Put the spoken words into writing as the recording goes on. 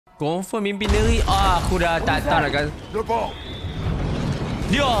Confirm mimpi neri. Aku dah tak tahu nak kata.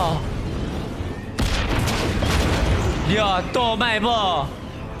 Dia Thor mai apa?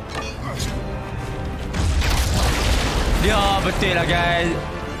 Dia betul lah guys.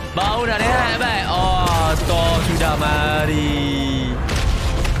 Baru nak rehat baik. Thor sudah mari.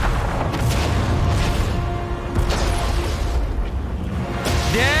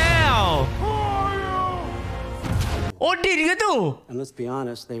 Damn. Odin ke tu? And let's be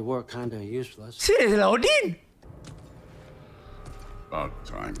honest, they were kind of useless. Serius lah Odin? About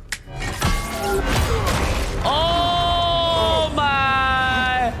time. Oh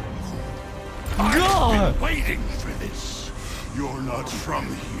my God! Waiting for this. You're not from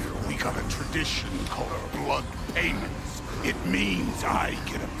here. We got a tradition called blood payments. It means I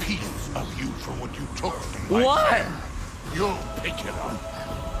get a piece of you for what you took from my What? friend. You'll pick it up.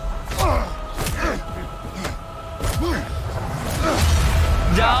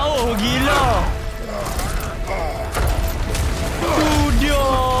 Jauh gila. Studio.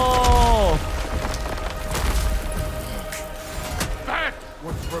 That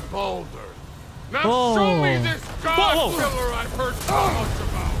was for Boulder. Now show me this god killer I've heard so much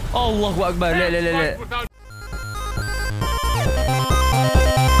about. Allahu Akbar. Lek.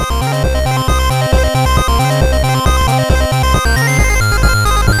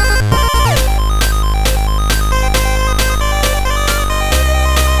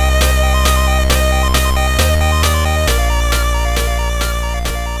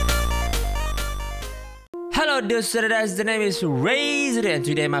 Hello dudes, the name is RezZaDude and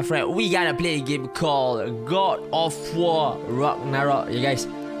today my friend we gonna play a game called God of War Ragnarok ya guys.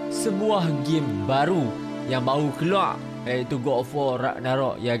 Sebuah game baru yang baru keluar iaitu God of War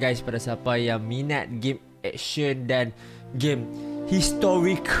Ragnarok ya guys. Pada siapa yang minat game action dan game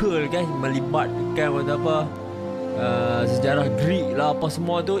historical guys, melibatkan sejarah Greek lah apa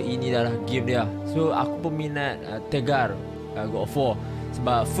semua tu, ini adalah game dia. So aku peminat tegar God of War.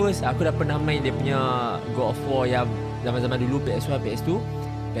 Sebab first aku dah pernah main dia punya God of War yang zaman-zaman dulu PS1, PS2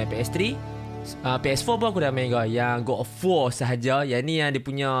 dan PS3. PS4 pun aku dah main juga yang God of War sahaja. Yang ni yang dia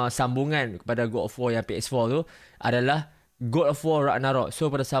punya sambungan kepada God of War yang PS4 tu adalah God of War Ragnarok.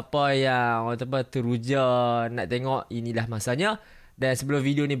 So pada siapa yang teruja nak tengok, inilah masanya. Dan sebelum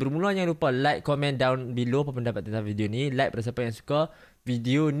video ni bermula, jangan lupa like, comment down below apa pendapat tentang video ni. Like pada siapa yang suka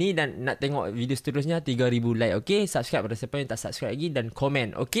video ni dan nak tengok video seterusnya 3000 like, okay? Subscribe pada siapa yang tak subscribe lagi dan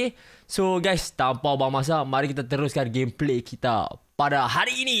komen, okay? So guys, tanpa buang masa, mari kita teruskan gameplay kita pada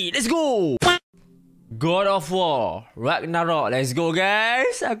hari ini. Let's go! God of War Ragnarok, let's go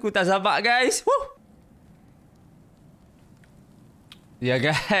guys. Aku tak sabar guys. Woo! Ya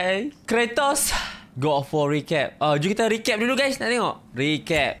guys, KRATOS God of War recap. Jom kita recap dulu guys, nak tengok.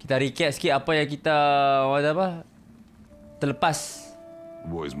 Recap. Kita recap sikit apa yang kita terlepas. The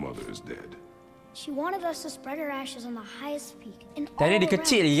boy's mother is dead. She wanted us to spread her ashes on the highest peak in all Tadi dia the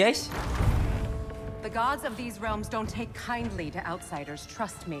kecil lagi guys. The gods of these realms don't take kindly to outsiders,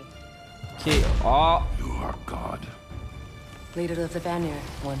 trust me. Okay. You are God. Leader of the Vanir,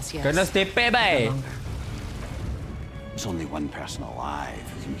 once yes. Kena stepek bye. There's only one person alive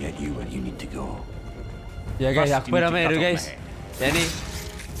who can get you where you need to go. Ya guys, aku pernah main dulu guys. Yang ni.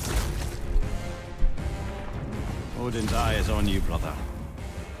 Odin's eye is on you, brother.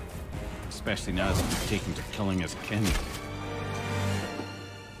 Especially now that you've taken to killing his kin.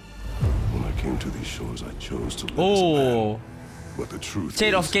 When I came to these shores, I chose to live as a man. But the truth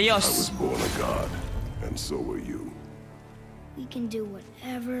State of is, chaos. I was born a god, and so were you. We can do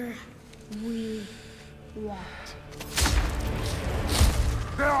whatever we want.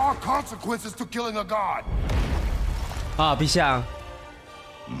 There are consequences to killing a god. Pisang.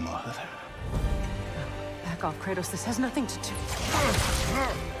 Mother. Back off, Kratos. This has nothing to do.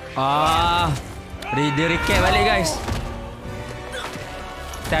 Dia recap balik guys.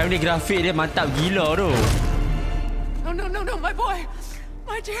 Time ni grafik dia mantap gila tu. No, my boy.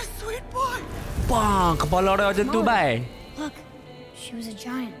 My dear sweet boy. Bang, kepala dia macam tu bye. Look, she was a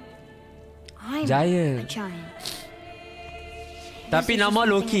giant. I'm Giant. a giant. Tapi This is nama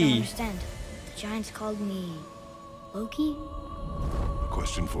just one thing I don't Loki. understand. The giants called me Loki. A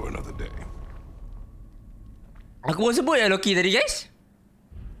question for another day. Aku pun sebut ya Loki tadi guys.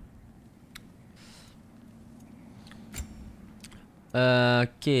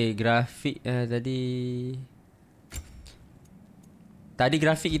 Okay, grafik Tadi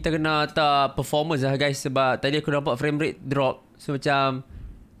grafik kita kena atas performance lah guys. Sebab tadi aku nampak frame rate drop. So macam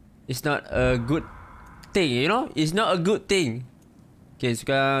it's not a good thing, you know. It's not a good thing. Okay,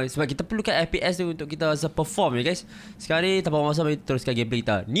 sekarang sebab kita perlukan FPS tu untuk kita perform ya guys. Sekarang ni tanpa masa, mari teruskan gameplay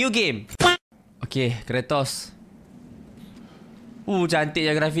kita. New game. Okay, KRATOS.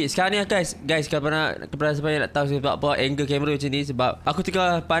 Cantiknya grafik. Sekarang ni guys, kalau pernah sampai nak tahu sebab apa angle kamera macam ni, sebab aku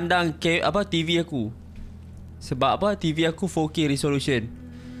tengah pandang TV aku. Sebab apa? TV aku 4K resolution.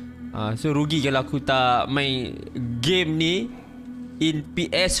 So rugi kalau aku tak main game ni in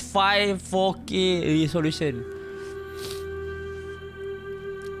PS5 4K resolution.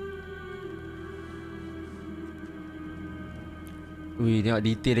 Wih, tengok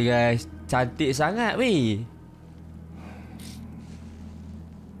detail dia guys. Cantik sangat weh.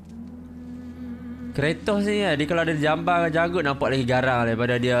 KRATOS ni dia kalau ada jambar janggut nampak lagi garang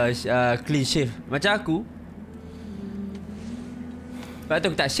daripada dia clean shave. Macam aku. Sebab tu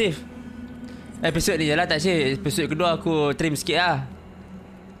aku tak shave. Episod ni je lah tak shave. Episod kedua aku trim sikit lah.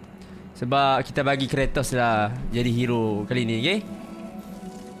 Sebab kita bagi KRATOS lah jadi hero kali ni, okay?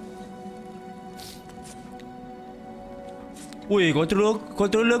 Weh,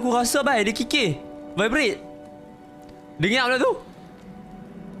 controller aku rasa baik. Dia kikir, vibrate. Dengar pula tu.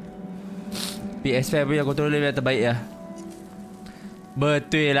 PS5 punya controller yang terbaik lah.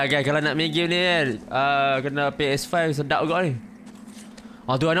 Betul lah guys. Kalau nak main game ni kan, kena PS5 sedap juga ni.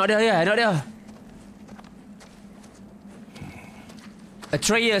 Tu anak dia ya, anak dia.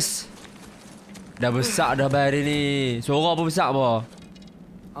 Atreus. Dah besar dah hari ni. Suara pun besar apa.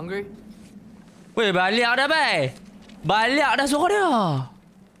 Hungry? Weh, balik dah bai. Balik dah suara dia.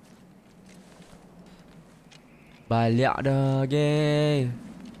 Balik dah geng.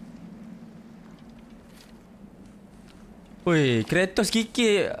 Weh, KRATOS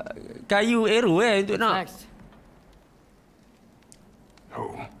kikir kayu arrow untuk nak. Next.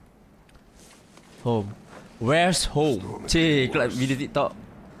 Home. Where's home? Cik, kelab video TikTok.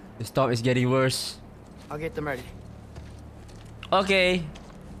 The storm is getting worse. I'll get them ready. Okay.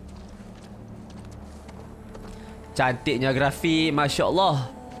 Cantiknya grafik, Masya Allah.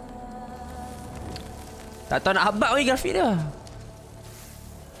 Tak tahu nak habak lagi grafik dia.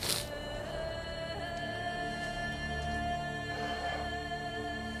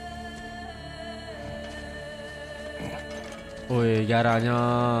 Oi, garangnya.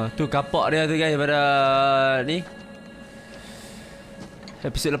 Tu kapak dia tu guys pada ni.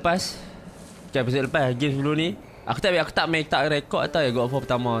 Episod lepas. Episod lepas game sebelum ni. Aku tak main, tak record tau God of War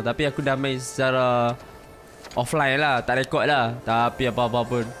pertama, tapi aku dah main secara offline lah, tak record lah. Tapi apa-apa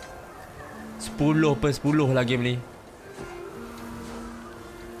pun 10/10 lah game ni.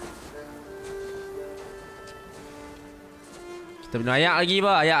 Kita kena ayak lagi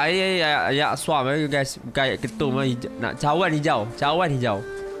bah. Ayak swam guys. Bukan ayak ketum lah. Nak cawan hijau. Cawan hijau.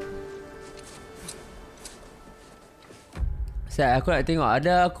 Aku nak tengok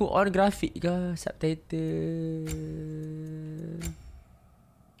ada aku on grafik ke subtitle.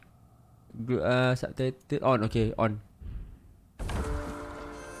 Subtitle on. Okay, on.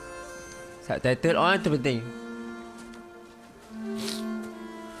 Subtitle on tu penting.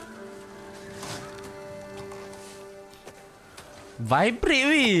 Vibrate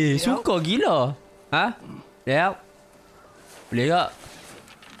weh. Suka gila. Ha? Yep. Boleh tak?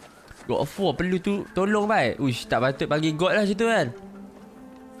 God of War perlu tu tolong baik. Uish, tak patut bagi God lah situ kan.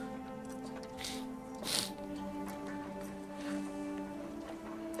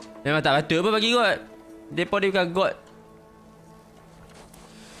 Memang tak patut apa bagi God. Depa dia bukan God.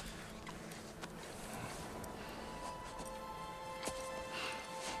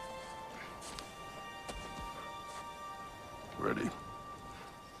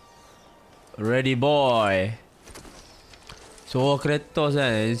 Ready boy. So KRATOS kan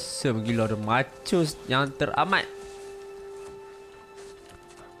handsome gila. Ada macho yang teramat.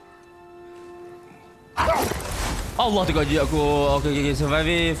 Allah tergaji aku. Okay.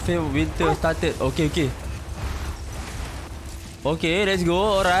 Surviving film winter started. Okay. Okay, let's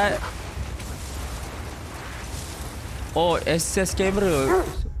go. Alright. Oh, access camera.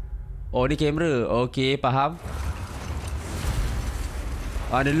 Oh, ni kamera. Okay, faham.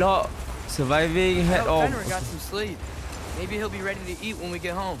 Unlock. Surviving head off. Got some sleep. Maybe he'll be ready to eat when we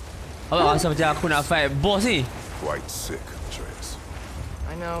get home. Oh, rasa macam aku nak fight boss ni. Quite sick, Atreus.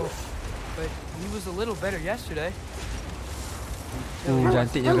 I know, but he was a little better yesterday.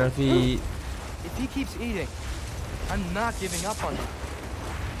 Cantiknya grafik. If he keeps eating, I'm not giving up on him.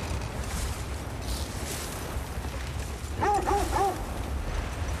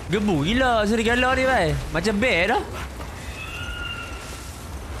 Gebu gila serigala ni bai. Macam bear dah.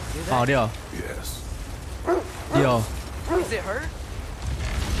 Oh dia. Yes. Dia. Is it her?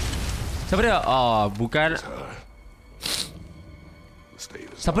 Siapa dia? Oh, bukan.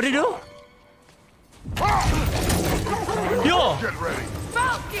 Siapa dia tu? Yo! Get ready.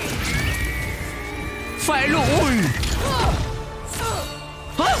 Fight lu. Ui.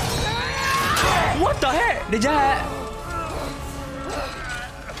 Hah? What the heck? Dia jahat.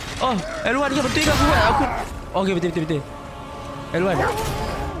 Oh, L1 ke betul ke aku buat? Aku okey betul. L1.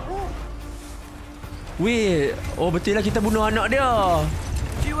 Weh, oh betul lah kita bunuh anak dia.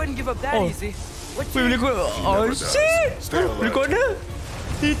 She wouldn't give up that easy. What Weh boleh kod. Oh shit. Boleh kod dia.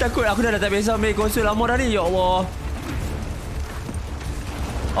 Takut aku dah tak biasa main konsol lama dah ni. Ya Allah.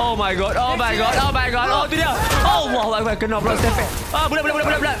 Oh my god. Oh tu dia. Allah Akbar kena pula step back.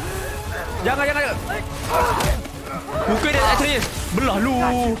 Bulat. Jangan. Muka dia tak serius. Belah lu.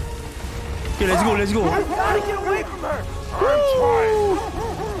 Okay, let's go.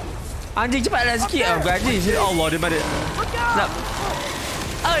 Anjing cepatlah sikit. Bukan anjing. Allah dia pada. Nak.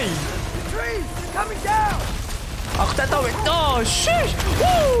 Ai. Aku tak tahu. Oh, shish.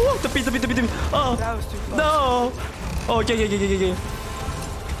 Woo! Tepi. Oh. No. Oh, okay.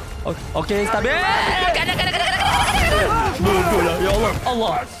 Okay, stabil. Kada. Bodoh lah. Ya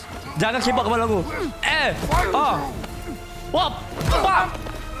Allah. Jangan kebak kepala aku. Wap.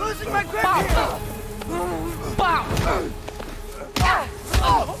 Pam.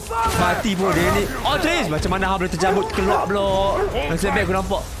 Mati pun dia ni. Oh, Tris. Macam mana hang boleh terjabut keluar pula. Nasib baik aku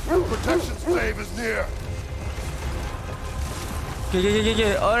nampak. Protection slave is near.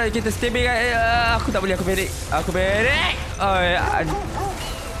 Okay. Alright, kita stay back. Aku tak boleh, aku berik.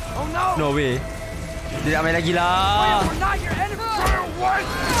 No way. Dia nak main lagi lah.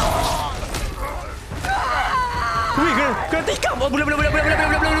 Wih, kena tikam. Oh, boleh.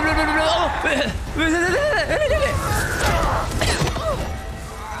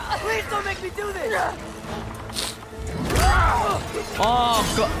 Please don't make me do this. Oh,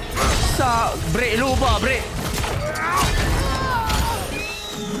 break lupa, break.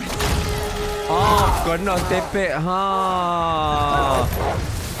 Oh, kena tepek.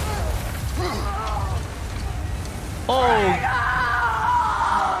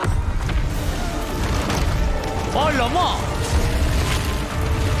 Oh, lama.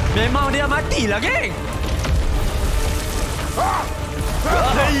 Memang dia matilah, geng.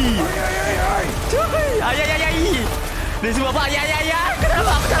 Ay. Dia semua apa? Ya.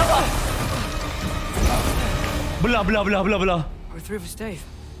 Kenapa? Belah. We're through with Dave.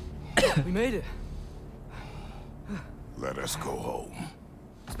 We made it. Let us go home.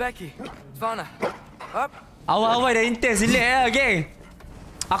 It's Becky. Svana. Up. Awal-awal dah intense relax lah, geng.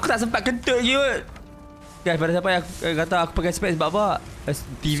 Aku tak sempat kentut je. Guys, pada siapa yang kata aku pakai spek sebab apa?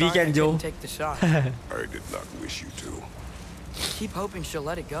 TV kan, Joe. Take the shot. I did not wish you to. Keep hoping she'll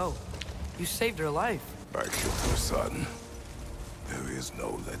let it go. You saved her life. I killed her son. There is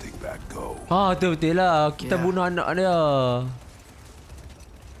no letting that go. Betul lah. Kita bunuh anak dia.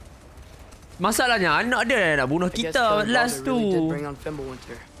 Masalahnya anak dia nak bunuh kita last tu.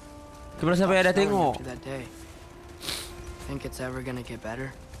 Kepada siapa yang dah tengok. Think it's ever gonna get better?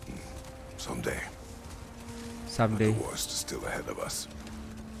 Someday. Someday. The worst is still ahead of us.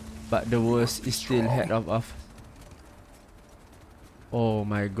 But the worst is still ahead of us. Oh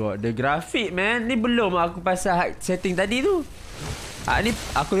my god, the graphic man. Ni belum aku pasal setting tadi tu. Ni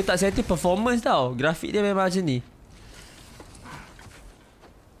aku letak setting performance tau. Grafik dia memang macam ni.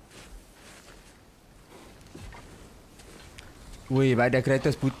 Weh, badan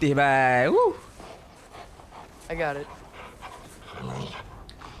KRATOS putih bye. I got it.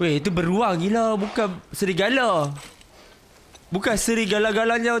 Weh, itu beruang gila, bukan serigala. Bukan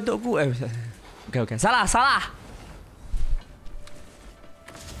serigala-galanya untuk aku. Bukan. Salah.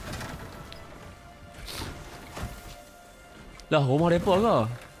 Lah, rumah mereka ke?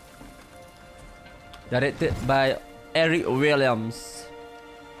 Directed by Eric Williams.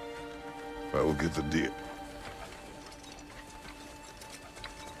 I will get the deer.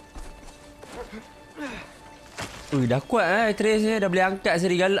 Dah kuat Trace ni. Dah boleh angkat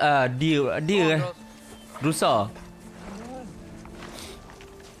serigala. Dia rusa.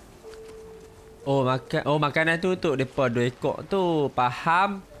 Makanan tu untuk depa 2 ekor tu.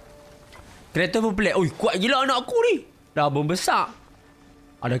 Faham. KRATOS pun pelik. Kuat gila anak aku ni. Dah membesar.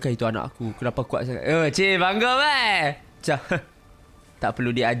 Adakah itu anak aku? Kenapa kuat sangat? Cik, bangga tak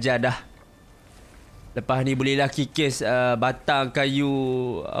perlu diajar dah. Lepas ni bolehlah kikis batang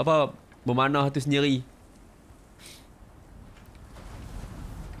kayu bermanah tu sendiri.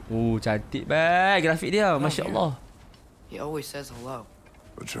 Cantik grafik dia. Masya Allah. He always says hello.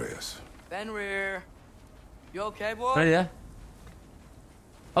 Atreus. Fenrir. You okay, boy? Mana dia?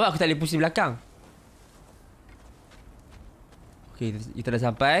 Aku tak boleh pusing belakang. Okay, kita dah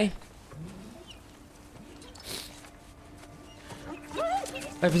sampai.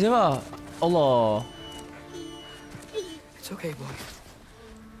 Pasal apa? Allah. It's okay, boy.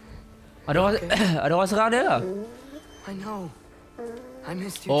 Ada orang serang dia ke? I know. I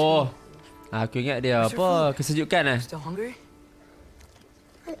missed you too. Aku ingat dia Where's your food? kesejukan Still hungry?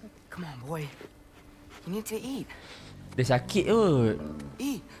 Come on, boy. You need to eat. Dia sakit kot.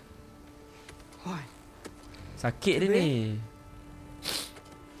 Eat. Why? Sakit dia ni.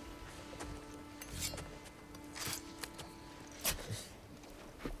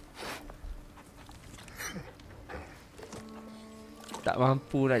 Tak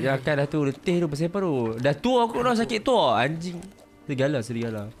mampu nak jalan dah tu. Letih tu pasal apa tu? Dah tua aku dah sakit tua. Anjing.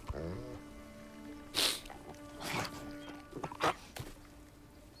 Serigala.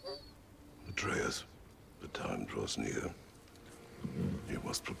 Atreus, the time draws near. You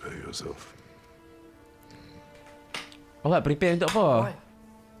must prepare yourself. Awak prepare untuk apa? Why?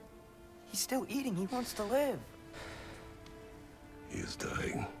 He's still eating. He wants to live. He is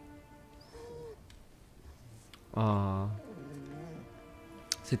dying.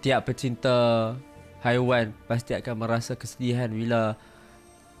 Setiap pecinta haiwan pasti akan merasa kesedihan bila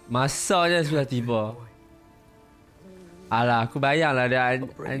masanya sudah tiba. Alah, aku bayanglah dia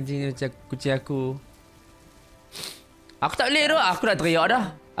anjing macam kucing aku. Aku tak boleh tu. Aku nak teriak dah.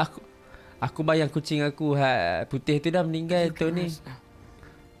 Aku bayang kucing aku putih tu dah meninggal tu ni.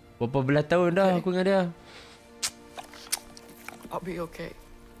 Berapa belas tahun dah aku dengan dia. I'll be okay.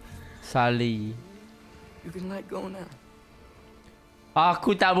 Sally. You can let go now.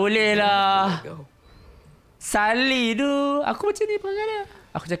 Aku tak boleh lah. Let go. Sally tu. Aku macam ni perangai dia.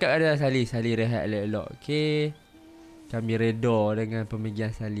 Aku cakap ada Sally rehat elok-elok. Okay. Kami reda dengan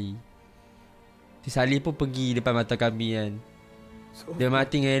pemikiran Sally. Si Sally pun pergi depan mata kami kan. Dia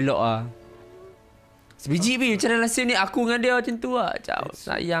mati dengan elok lah. Sebiji ni macam mana nasib ni aku dengan dia macam tu lah. Macam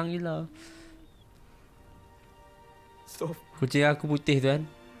sayang gila. Kucing aku putih tu kan.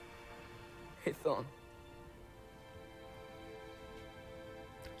 Hey, Thor.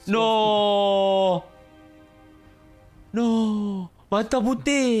 No. Mata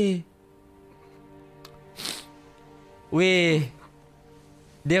putih. Weh.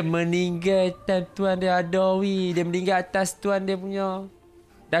 Dia meninggal time tuan dia ada weh. Dia meninggal atas tuan dia punya.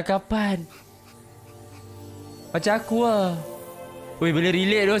 Dah kapan? Macam aku lah. Weh, boleh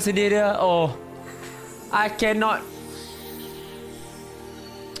relate tu sedih dia. Oh. I cannot.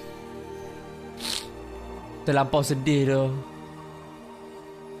 Terlampau sedih tu.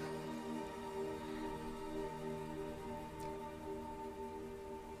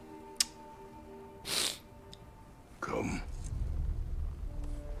 Come.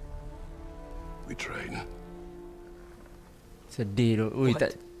 We train. Sedih tu. Ui,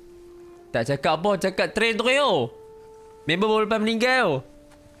 tak cakap apa. Cakap train tu yo. Member baru lepas meninggal.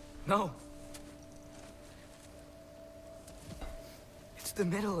 No. It's the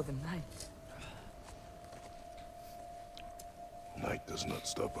middle of the night. Night does not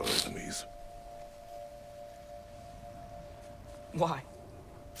stop our enemies. Why?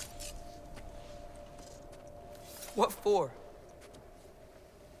 What for?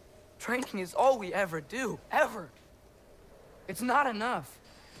 Training is all we ever do. Ever. It's not enough.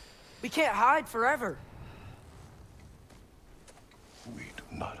 We can't hide forever. We do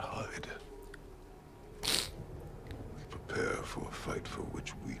not hide. We prepare for a fight for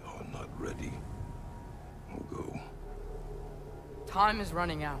which we are not ready. We'll go. Time is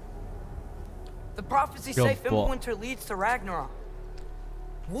running out. The prophecies say Fimbulwinter leads to Ragnarok.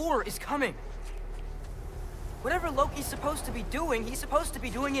 War is coming. Whatever Loki's supposed to be doing, he's supposed to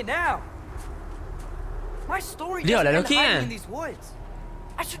be doing it now. My story doesn't end hiding in these woods.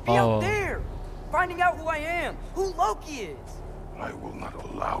 I should be out there, finding out who I am, who Loki is. I will not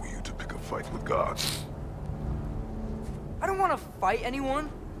allow you to pick a fight with gods. I don't want to fight anyone.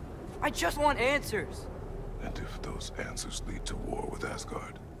 I just want answers. And if those answers lead to war with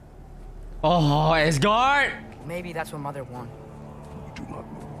Asgard? Oh, Asgard! Maybe that's what Mother wanted. We do not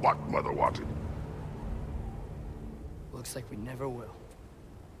know what Mother wanted. Looks like we never will.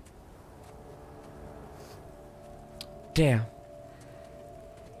 Damn.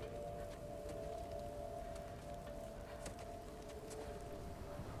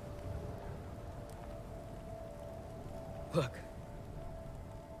 Look.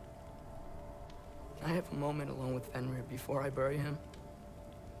 Can I have a moment alone with Fenrir before I bury him?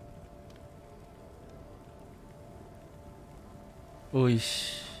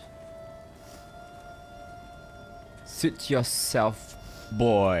 Oish. Suit yourself,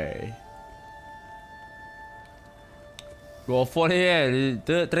 boy. Go for ni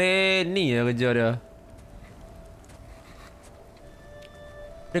training lah kerja dia.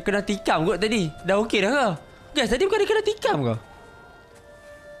 Dia kena tikam kot tadi. Dah okey dah ke? Guys, tadi bukan dia kena tikam ke?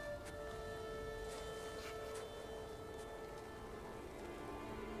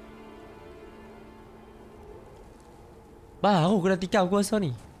 Baru kena tikam aku rasa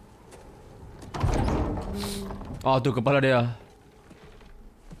ni. Oh tu kepala dia.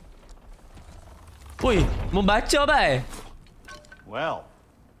 Ui, membaca bai. Well,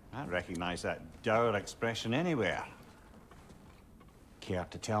 I recognize that dour expression anywhere. Care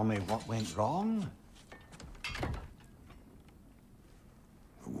to tell me what went wrong?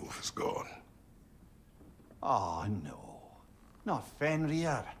 The wolf is gone. Oh, no. Not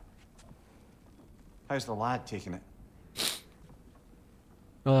Fenrir. How's the lad taking it?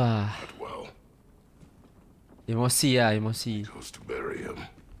 Wah, Not well. emosi lah, emosi. Goes to bury him.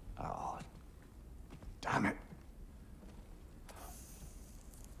 Oh, damn it.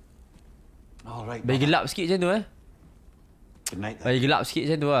 All right. Bagi gelap sikit macam tu Good night then. Bagi gelap sikit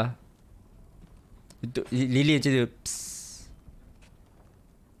macam tu lah. Untuk lilin macam tu. Psst.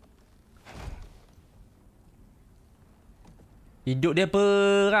 Hidup dia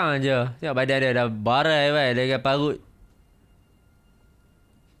perang je. Tengok badan dia dah barai bai dengan parut.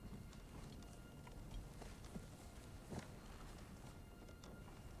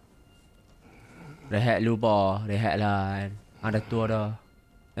 Rehat lupa, rehat lah kan. Ada tua dah.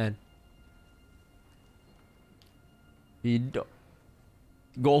 Kan. Hidup.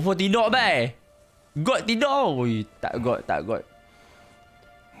 God for tidur bai. God tidur. Ui, tak God, tak God.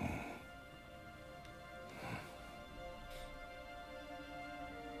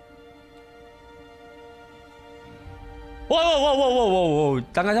 Wow.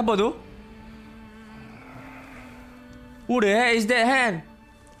 Tangan siapa tu? Who the heck is that hand?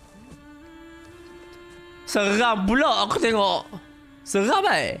 Seram pula aku tengok. Seram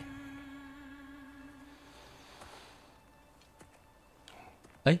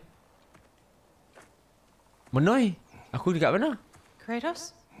Menoi. Aku dekat mana?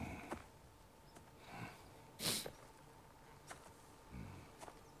 Kratos?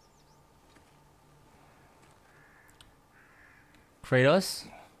 Kratos?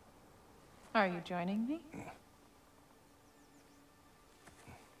 Are you joining me?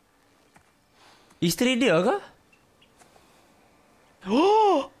 Isteri dia ke?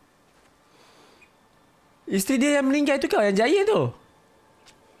 Oh! Isteri dia yang meninggal tu kau, yang jaya tu?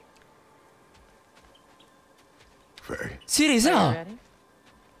 Faye, Serius Are you ah? ready?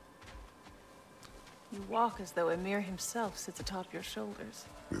 You walk as though Emir himself sits atop your shoulders.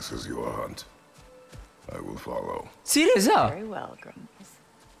 this is your hunt. I will follow. Serius ah? Very well, Grumbles.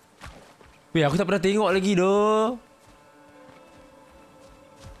 Weh, aku tak pernah tengok lagi doh.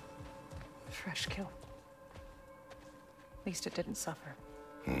 Fresh kill. At least it didn't suffer.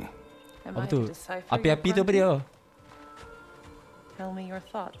 Am Apa I tu? to decipher Api-api your tu apa dia? grunt? Tell me your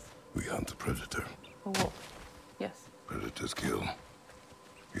thoughts. We hunt the predator. A wolf. Yes. Predators kill.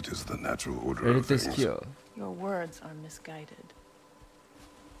 It is the natural order Predator of things. skill. Your words are misguided.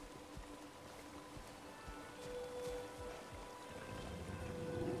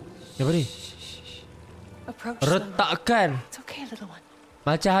 Apa ni? Approach them. Retakkan. It's okay, little one.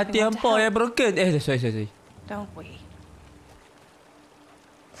 Macam hati You want to hampa help? yang broken. Sorry. Don't we?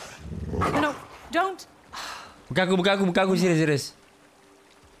 No, don't. Bukan aku. Serius.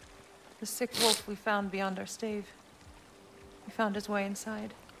 The sick wolf we found beyond our stave. We found his way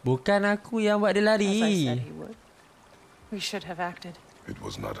inside. Bukan aku yang buat dia As I said lari. he would. We should have acted. It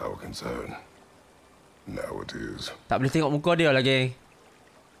was not our concern. Now it is. Tak boleh tengok muka dia lah, geng.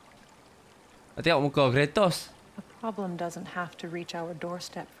 Tak tengok muka Kratos. A problem doesn't have to reach our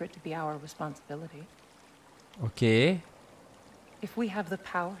doorstep for it to be our responsibility. Okay. If we have the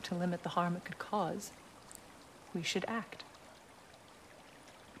power to limit the harm it could cause, we should act.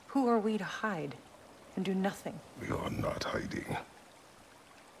 Who are we to hide and do nothing? We are not hiding.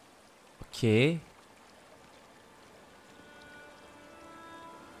 Okay.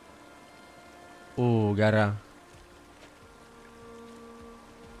 Oh, garang.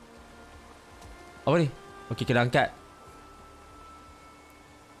 Apa ni? Okey, kena angkat.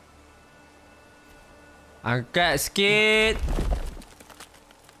 Angkat sikit.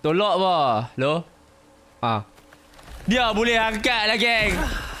 Tolak apa? Lo? Ha. Dia boleh angkat lah, geng.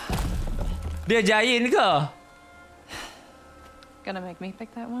 Dia giant ke? Gonna make me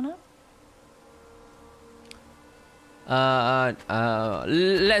pick that one up?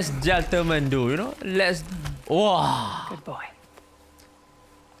 Let's gentlemen do, you know? Let's... Wah. Good boy.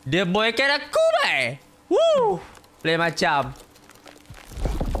 Dia boykan aku, bai. Woo. Lain macam.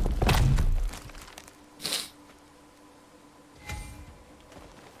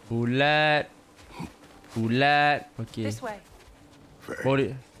 Bulat. Okey. This way. Faye,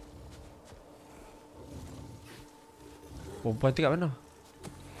 Boleh. Perempuan tu kat mana?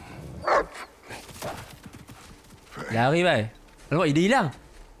 Lari, bai. Nampak dia hilang.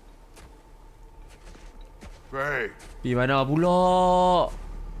 Faye, Pergi mana pula?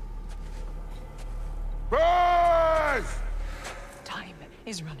 Faye! Time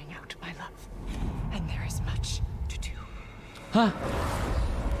is running out, my love. And there is much to do. Hah?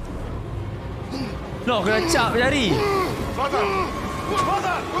 No, kena cap jari. Brother!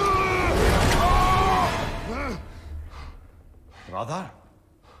 Brother! Brother?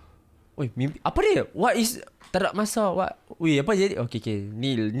 Oi, mimpi apa dia? What is tak ada masa? What? Ui, apa jadi? Okey.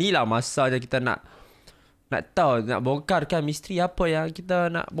 Ni lah masa je kita nak tahu, nak bongkarkan misteri apa yang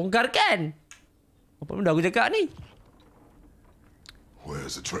kita nak bongkarkan. Apa benda aku cakap ni?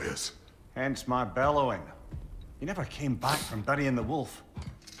 Where's Atreus? Hence my bellowing. He never came back from burying the wolf.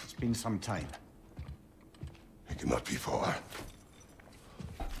 It's been some time. He cannot be far.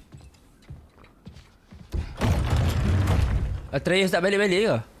 Atreus tak balik-balik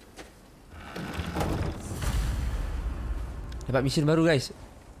ke? Dapat mission baru guys.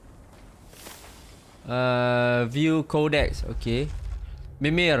 View Codex. Okay.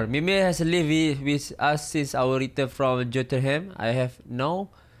 Mimir has lived with us since our return from Jotunheim. I have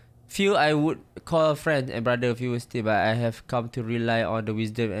no few I would call friend and brother few still, but I have come to rely on the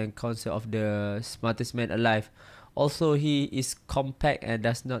wisdom and counsel of the smartest man alive. Also, he is compact and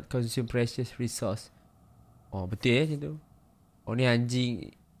does not consume precious resource. Oh, betul macam tu. Oh, ni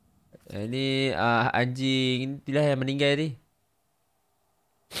anjing. Ni anjing itulah yang meninggal ni.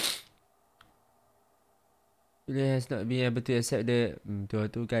 He has not been able to accept the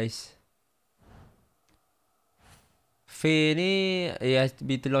tu guys. Faye ni has to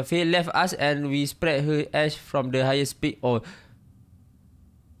be too long. Faye left us and we spread her ash from the highest peak. Oh,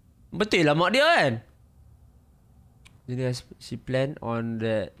 betul lah mak dia kan. Jadi she plan on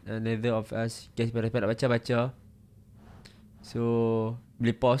that neither of us. Guys, pada nak baca. So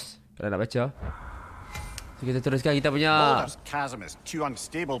boleh pause kalau nak baca. So kita teruskan kita punya. Boulder's chasm is too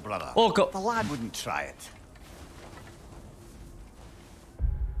unstable, brother. Oh, kau. The lad wouldn't try it.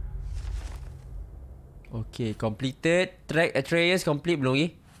 Okay, completed. Track Atreus complete belum lagi?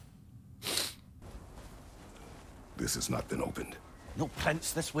 This has not been opened. No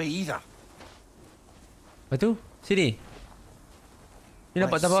prints this way either. Lepas tu? Sini. Ni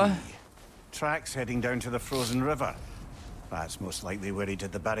nampak tak apa? see. Tracks heading down to the frozen river. That's most likely where he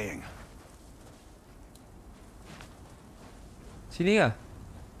did the burying. Sini ke?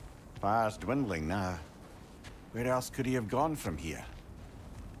 Fire's dwindling now. Where else could he have gone from here?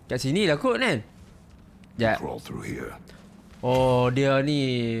 Kat sini lah kot kan? Ya. Crawl through here. Oh, dia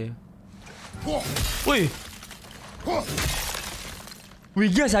ni. Woi. Wih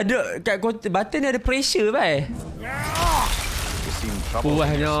guys, ada kat button ni ada pressure bai. You seem troubled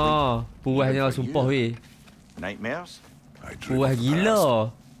in your sleep. Puasnya sumpah weh. Nightmares? I dream Puas of the gila.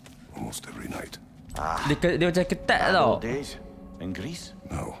 past almost every night. Dia macam ketat tau. Old days in Greece?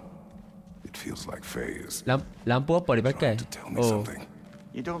 No. It feels like Faye is Lampu apa dia pakai? trying to tell me Oh. something.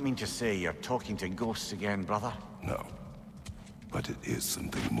 You don't mean to say you're talking to ghosts again, brother? No. But it is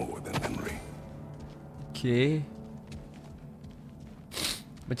something more than memory. Okay.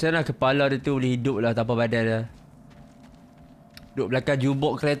 Macam mana kepala dia tu boleh hidup lah tanpa badan dia? Duduk belakang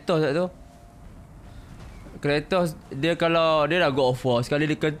jubuk KRATOS tak tu? KRATOS dia kalau dia dah God of War,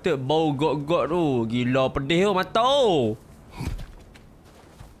 sekali dia kentut bau god-god tu. Gila pedih tu mata tu.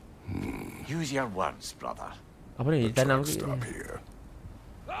 Use your words, brother. Apa ni? Tanam Truck ke? stop here.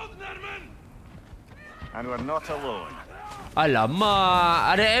 And we're not alone.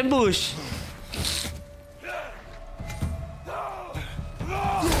 Alamak, ada ambush.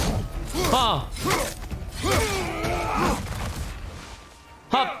 Ha.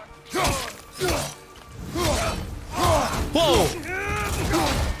 Hop. Wow.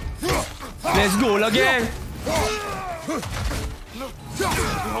 Let's go lah geng.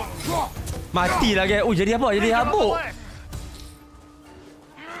 Mati lah geng. Oh, jadi apa? Jadi habuk.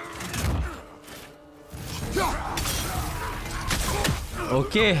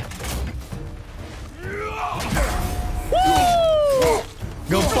 Okey. Woo!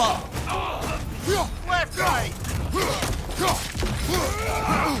 Gempak. Left, right.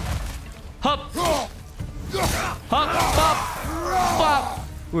 Hop. Hop, hop. Hop.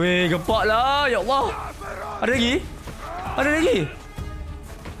 Weh, gempak lah. Ya Allah. Ada lagi? Ada lagi?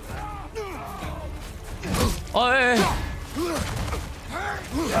 Oh,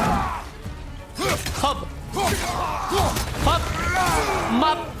 Hop. Hop.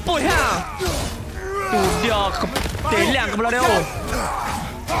 Mampus ha. Tu dia ketelang kepala dia.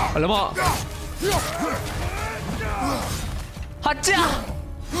 Alamak. Hacha.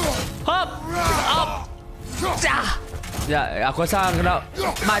 Hop. Up. Cah. Ya, aku rasa kena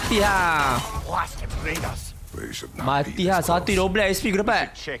mati ha. Blasted raiders. Faye should not Mati be ha. this close. 112 SP aku dapat.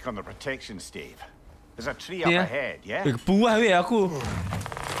 Check on the protection stave. There's a tree Ni up eh. ahead, yeah? Puas weh aku.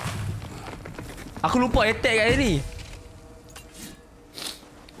 Aku lupa attack kat ni.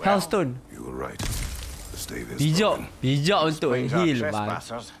 Hellstone. You were right. The stave is Bijak. broken. Bijak untuk Explains our heal, man.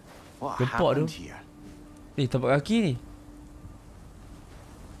 trespassers. What Gempak tu. happened here? Tapak kaki ni.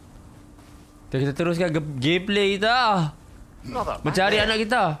 Kita teruskan gameplay kita. Brother, back Mencari there. anak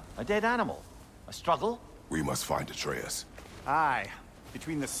kita. A dead animal. A struggle? We must find Atreus. Aye.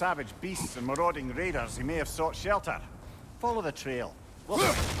 Between the savage beasts and marauding raiders, he may have sought shelter. Follow the trail.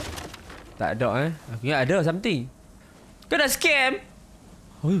 Tak ada Aku ingat ada something. Kau dah scam?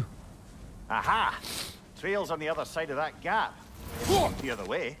 Oh. Aha! Trail's on the other side of that gap. The other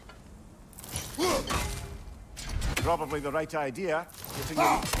way. Probably the right idea, getting a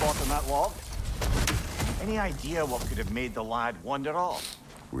weak spot on that log. Any idea what could have made the lad wander off?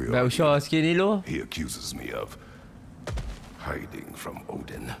 We Baik are usah sikit ni lo. He accuses me of hiding from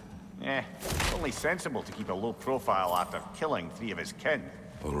Odin. It's only sensible to keep a low profile after killing 3 of his kin.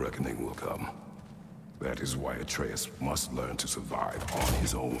 A reckoning will come. That is why Atreus must learn to survive on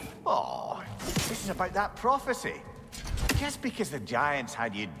his own. Oh, this is about that prophecy. Just because the giants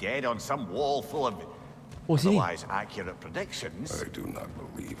had you dead on some wall full of sini. otherwise accurate predictions. I do not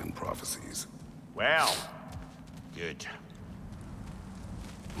believe in prophecies. Well, good.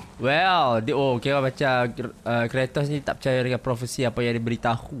 Well, kira macam KRATOS ni tak percaya dengan profesi apa yang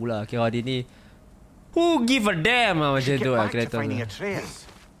diberitahu lah. Kira dia ni who give a damn lah macam Get tu lah back to KRATOS. finding Atreus.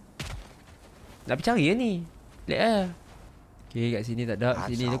 Nak percaya ni. Lihat lah. Okay, kat sini tak ada. That's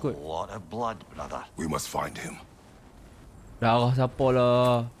Sini a je kot. lot of blood, brother. We must find him. Darah siapa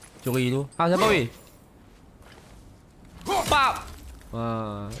lah curi tu. Ha, siapa weh? Pap!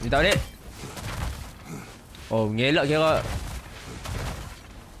 Ni tak balik. Oh, ngelak kira.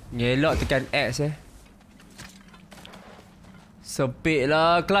 Ngelak tekan X Sempit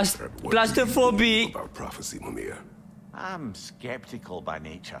lah. Claustrophobic. About prophecy, Mimir. I'm skeptical by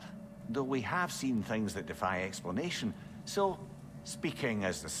nature, though we have seen things that defy explanation. So, speaking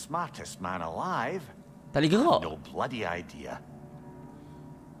as the smartest man alive, Tak boleh gerak. no bloody idea.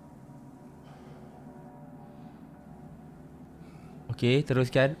 Okay,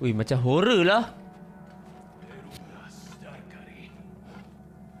 teruskan. Ui, macam horror lah.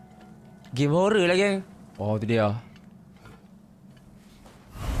 Game horror lah, geng. Oh, tu dia.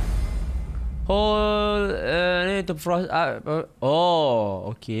 Hold ni to frost up.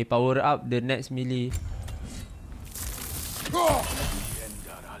 Oh, okay. Power up the next melee.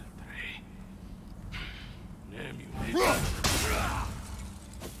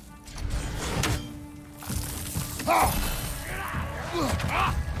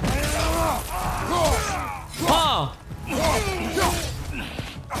 Ha!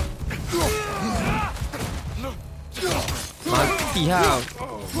 Mati ha.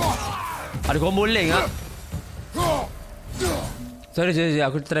 Ada combo leng ah. Sorry,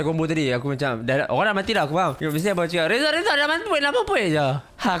 aku try combo tadi. Aku macam orang dah mati dah, aku faham. Mesti abang cakap, Reza dah mati je.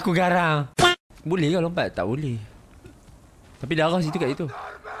 Ha, aku garang. Boleh ke lompat? Tak boleh. Tapi darah situ kat situ.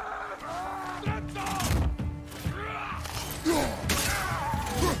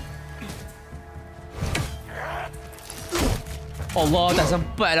 Allah, tak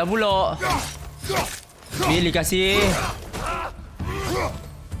sempat lah pula. Pilih kasih.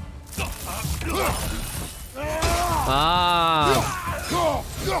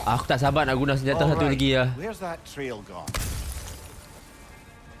 Aku tak sabar nak guna senjata satu lagi lah. Where's that trail gone?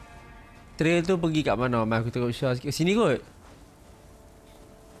 Trail tu pergi kat mana? Aku tengok show sikit. Sini kot.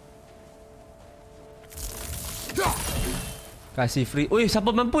 Kasih free. Oi,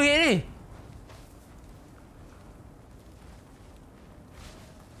 siapa mampu ni?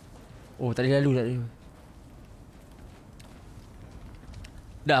 Oh, tak boleh lalu, tak boleh.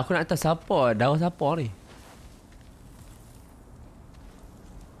 Dah, aku nak atas siapa? Darah siapa ni?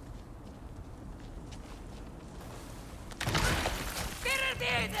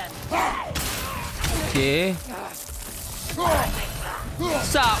 Okay.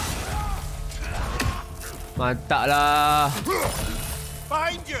 Sap. Mantap lah.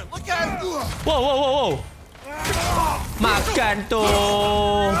 Behind you! Look out! Wow. Makan tu.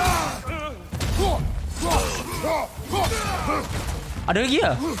 Ada lagi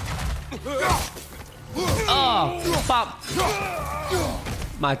ya? Pap.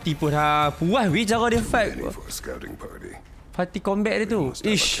 Mati pun ha. Puas weh cara dia fight. Heading for a scouting party. Party combat dia tu.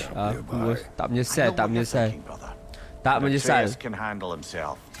 Ish. Aku tak menyesal, tak menyesal. Tak menyesal. Atreus can handle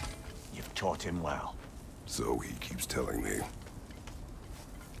himself. You've taught him well. So he keeps telling me.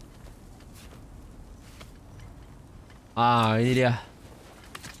 Ini dia.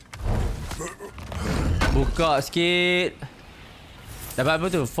 Buka sikit. Dapat apa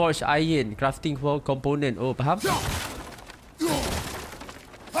tu? Forge iron, crafting component. Oh, faham?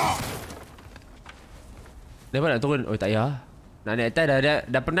 Dapat nak turun? Oh, tak payah. Nak naik atas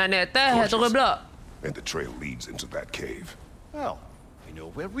dah pernah naik atas, turun pula. And the trail leads into that cave. Well, we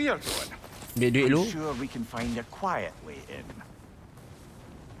know where we are going. Ambil duit lu. I'm sure we can find a quiet way in.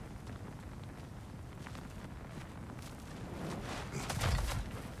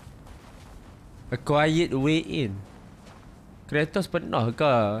 A quiet way in. Kratos pernah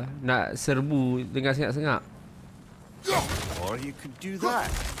ke nak serbu dengan sengak-sengak? Or you could do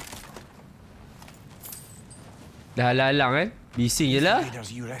that. Dah halang kan? Bising je lah.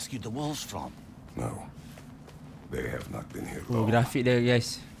 Raiders you rescued the wolves from. No. They have not been here Oh, long. grafik dia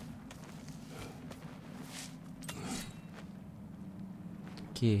guys.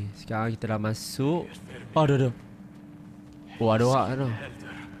 Okay, sekarang kita dah masuk. Oh, ada. Oh, ada orang sana.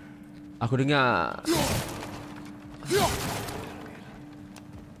 Aku dengar.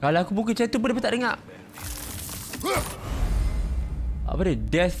 Kalau aku buka macam tu pun dia tak dengar. Apa dia?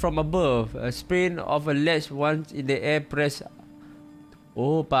 Death from above. A sprain of a ledge once in the air press.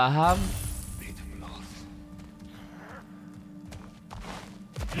 Oh, faham.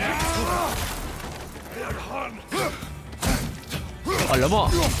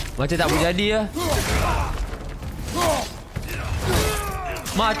 Alamak, macam tak boleh jadi lah.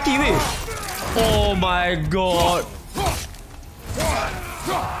 Mati weh. Oh my god.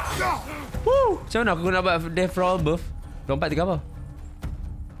 Woo. Macam mana aku nak buat death from above? Lompat tekan apa?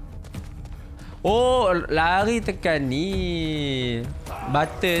 Oh, lari tekan ni.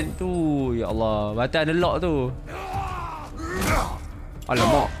 Button tu. Ya Allah, button ada lock tu.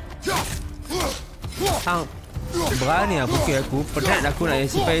 Alamak. Hang berani lah pukul aku. Penat aku nak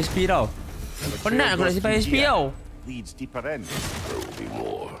simpan HP tau. Penat aku nak simpan HP tau. Leads deeper in. There will be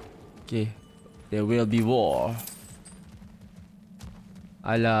more. Okay. There will be war.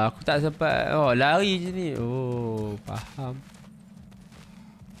 Alah, aku tak sempat. Oh, lari je ni. Oh, faham.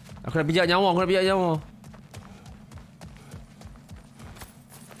 Aku nak pijak nyawa,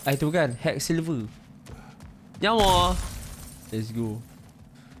 itu kan hack silver. Nyawa. Let's go.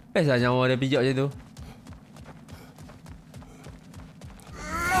 Best lah nyawa dia pijak macam tu.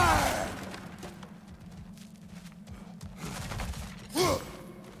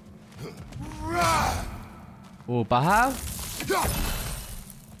 Oh, faham?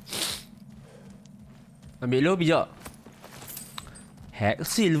 Ambil lo pijak. Hack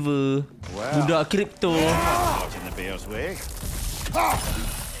silver. Budak kripto. Not in the bear's way.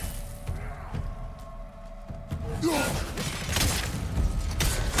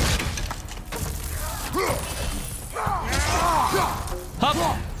 Hop.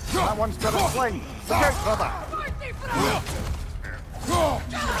 That one's got a sling. Look out, brother.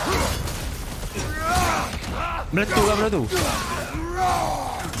 Meletup kan meletup.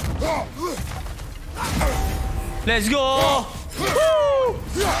 Let's go. Woo.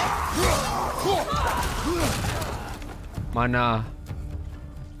 Mana?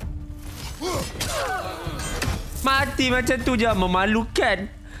 Mati macam tu je, memalukan.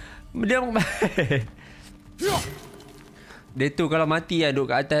 Dia dia tu kalau mati kan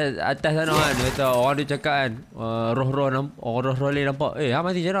duduk kat atas sana kan. Dia kata orang dia cakap kan, roh-roh lain nampak. Hang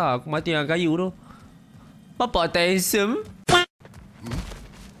mati je lah. Aku mati dengan kayu tu. Bapak tak handsome.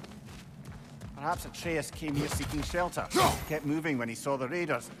 Perhaps Atreus came here seeking shelter. Kept moving when he saw the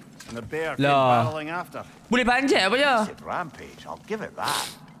raiders, and the bear came Lah. barreling after. Boleh panjat apa je? Said rampage, I'll give it that.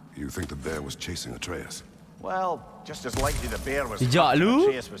 You think the bear was chasing Atreus? Well, just as likely the bear was Sekejap hurt, lu.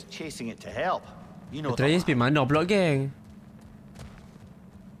 Atreus was chasing it to help. You know Atreus the pergi mana pula geng?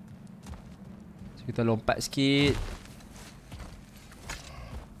 So, kita lompat sikit.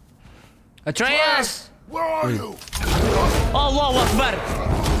 Atreus! Where are you? Allahu Akbar.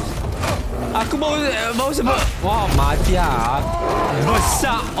 Aku baru sebut. Wah, mati ah.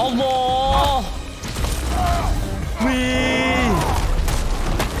 Besar Allah. Wih.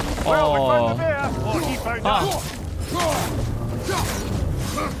 Well, we found Oh. the bear, or he found Ah. us.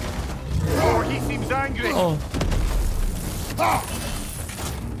 Or he seems angry. Oh.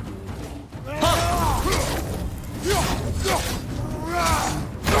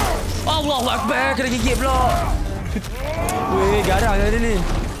 Allahu Akbar, kena gigit pula. Weh, garang dia ni.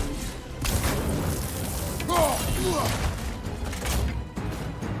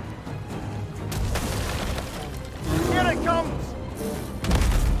 Here it comes.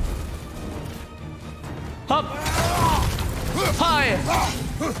 Hop. Hai.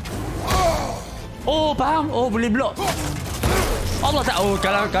 Oh, faham. Oh, boleh blok. Allah tak. Oh,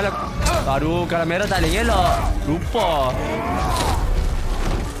 kalau aduh, kalau merah tak boleh elok. Lupa.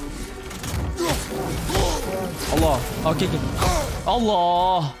 Allah. Okey.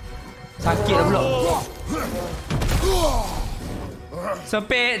 Allah. Sakit dah pula.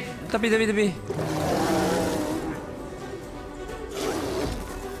 Sempit. Tepi.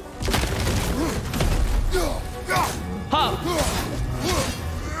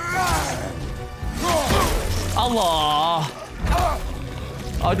 Allah.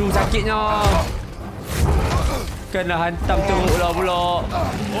 Aduh, sakitnya. Kena hantam teruk lah pula.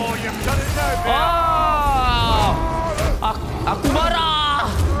 Aku marah.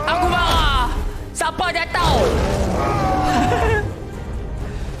 Aku marah. Siapa dia tahu?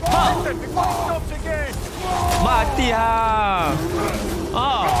 Mati ha.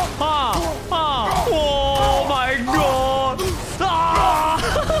 Oh my god.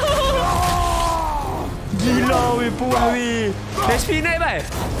 Gila weh, puas weh. HP naik baik.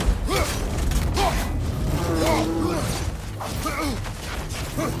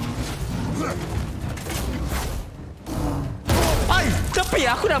 Ai, tepi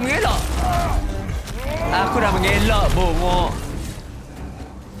aku dah mengelak. Aku dah mengelak, bongok.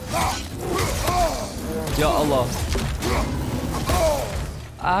 Ya Allah.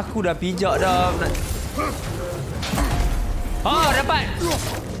 Aku dah pijak dah. Dapat.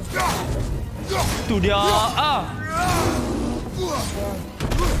 Tu dia.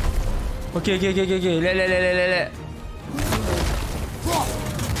 Okey. Lek.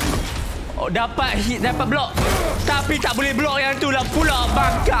 Oh, dapat hit, dapat blok. Tapi tak boleh blok yang tu lah pula.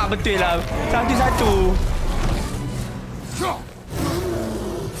 Bakar betul lah. Satu-satu.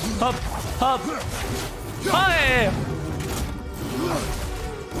 Hop. Hai.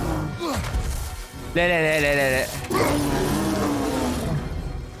 Lek.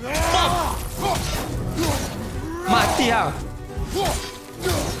 Mati ha.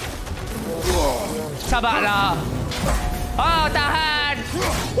 Sabarlah. Tahan.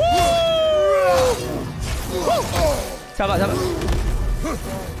 Sabar.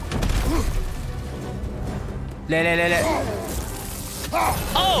 Lek.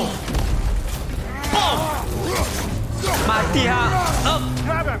 Oh. Mati ha.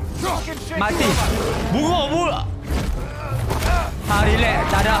 Mati. Buruk. Relax,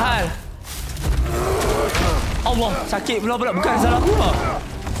 tak ada hal. Allah, sakit pula. Bukan salah aku lah.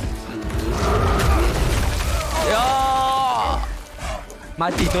 Ya.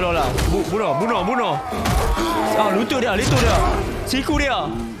 Mati, tolonglah. Bunuh. Lutut dia. Siku dia.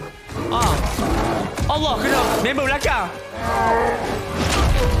 Allah, kena member belakang.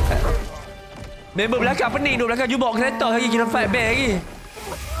 Member belakang pening duduk belakang jubok KRATOS lagi. Kena fight back lagi.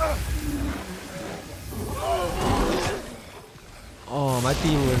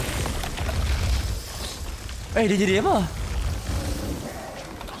 Mati pun. Dia jadi apa?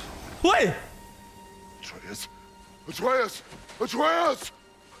 Woi!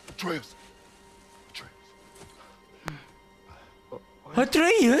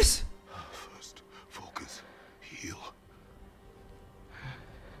 Atreus? First, focus. Heal.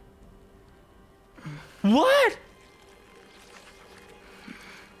 What?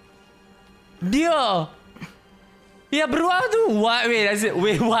 Dia beruang tu. What?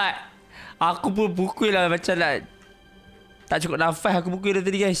 Aku pun pukul lah macam nak tak cukup nafas aku pukul dia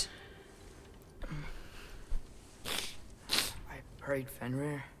tadi, guys. I prayed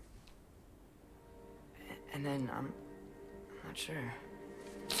Fenrir. And then I'm not sure.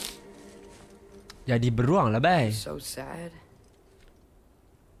 Jadi beruang lah, bye. So sad.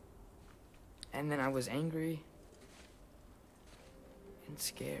 And then I was angry and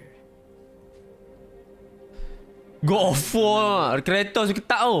scared. God of War. KRATOS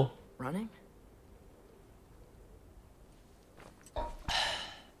ketak tu. Running?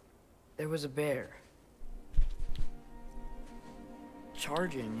 There was a bear.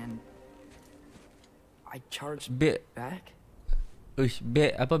 Charging and I charged back.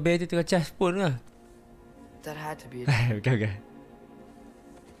 Bear tu tengah charge pun ke? That had to be Okay.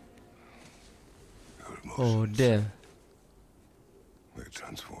 Oh damn. They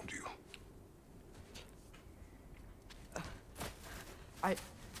transformed you.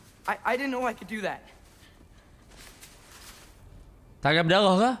 I didn't know I could do that. Tangan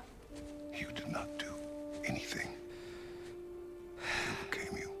berdarah ke? You did not do anything. You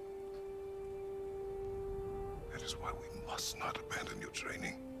became you. That is why we must not abandon your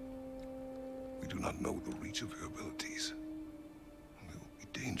training. We do not know the reach of your abilities. We will be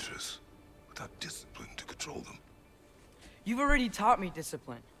dangerous without discipline to control them. You've already taught me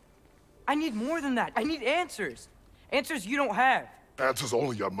discipline. I need more than that. I need answers. Answers you don't have. Answers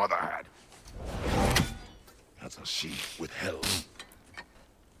only your mother had. Answers she withheld.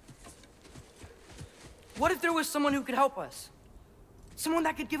 What if there was someone who could help us? Someone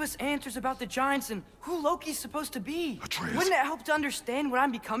that could give us answers about the giants and who Loki's supposed to be. Atreus. Wouldn't it help to understand what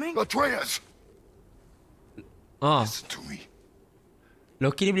I'm becoming? Atreus! Listen to me.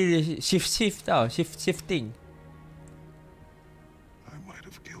 Loki ni boleh shift tau. Shifting. I might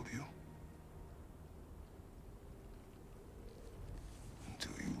have killed you.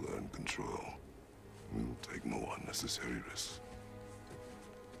 Until you learn control. It will take more. unnecessary risks.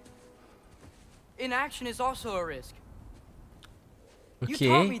 Inaction is also a risk. You Okay.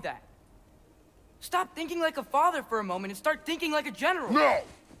 taught me that. Stop thinking like a father for a moment and start thinking like a general. No!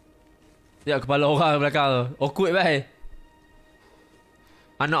 Ya, kepala orang belakang tu. Awkward baik.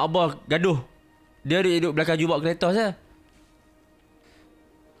 Anak abah gaduh. Dia duduk belakang jubah KRATOS je.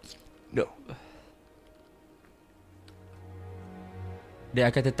 Duk. Dia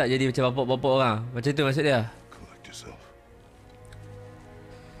akan tetap jadi macam bapak-bapak orang. Macam tu maksud dia. Collect yourself.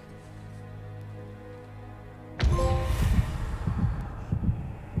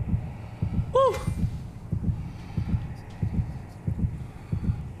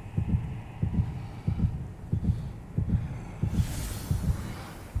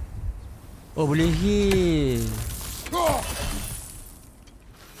 Oh, boleh heal.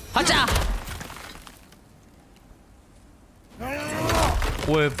 Hacha!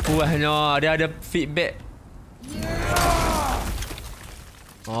 Woi, puasnya. Dia ada feedback.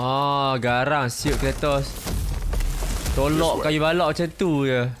 Oh, garang. Siut KRATOS. Tolak kayu balak macam tu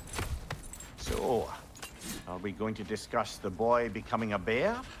je. So, are we going to discuss the boy becoming a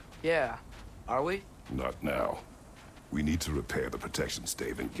bear? Yeah, are we? Not now. We need to repair the protection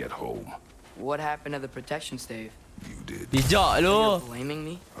stave and get home. What happened to the protection stave? You did. Bijak You're lu. blaming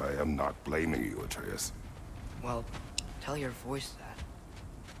me? I am not blaming you, Atreus. Well, tell your voice that.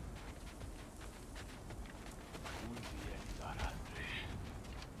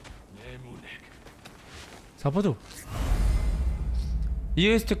 Siapa tu?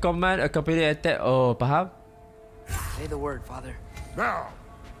 Use to command a company attack. Oh, faham? Say the word, father. Now!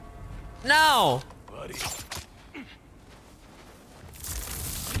 Now! Buddy.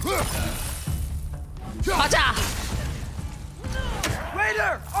 Hacha!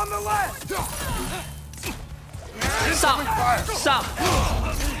 Raider, on the left! Stop! Stop!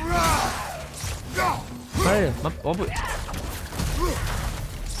 Mana dia? Mampus.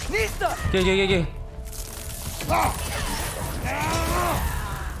 Nista! Okay.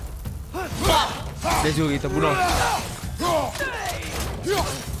 Let's go, kita bunuh.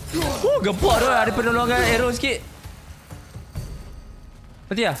 Gempok tu ada penolongan arrow sikit.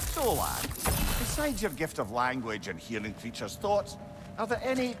 Mati lah. So, lad, besides your gift of language and hearing creatures' thoughts, are there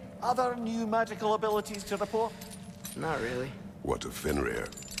any other new magical abilities to report? Not really. What of Fenrir?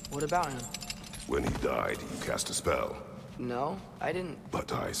 What about him? When he died, you cast a spell. No, I didn't.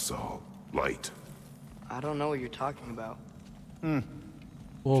 But I saw light. I don't know what you're talking about.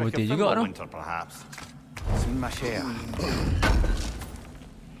 Oh, Trick betul of juga tu. Winter, perhaps. Seen my share.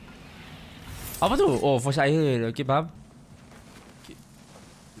 Apa tu? Oh, force air. Okay, faham.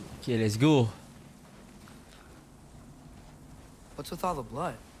 Okay, let's go. What's with all the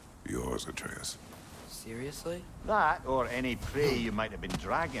blood? Yours, Atreus. Seriously? That, or any prey you might have been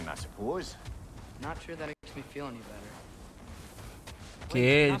dragging, I suppose. Not sure that makes me feel any better.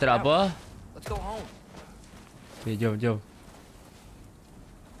 Okay, Wait, tak ada knock it apa. out. Let's go home. Okay, jom.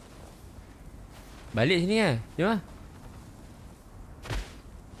 Balik sini kan? Jom lah.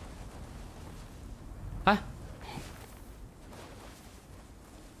 Hah?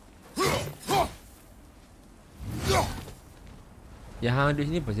 Yang hang duduk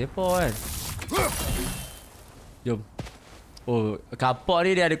sini siapa kan? Jom. Oh, kapak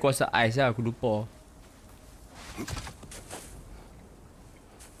ni dia ada kuasa ais lah, aku lupa.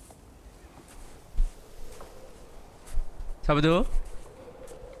 Siapa tu?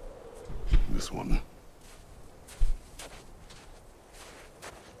 This one.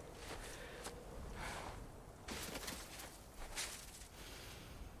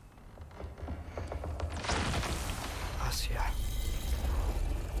 Asia.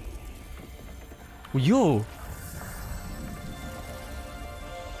 Oh, yo.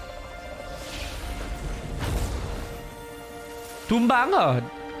 Tumbang lah.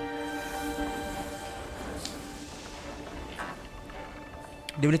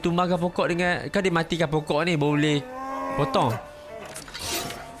 Dia boleh tumbangkan pokok dengan... Kan dia matikan pokok ni baru boleh potong.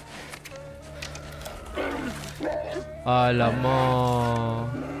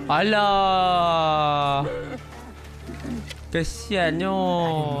 Alamak. Alah. Kesiannya.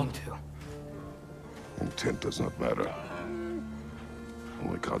 I didn't mean to. Intent does not matter.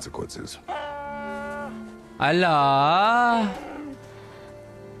 Only consequences. Alah.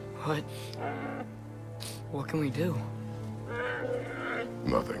 What can we do?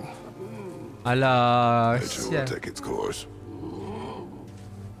 Nothing. Alah. Nature will Kesian. take its course.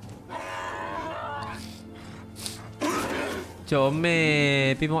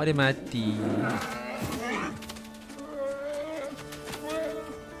 Comel. Pimok dia mati.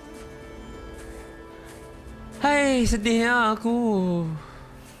 Hai, sedihnya aku.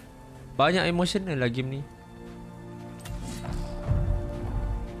 Banyak emotional lah game ni.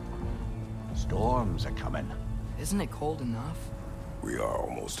 storms are coming. Isn't it cold enough? We are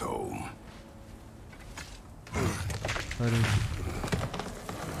almost home. Aduh.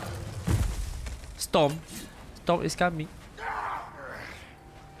 Storm is coming.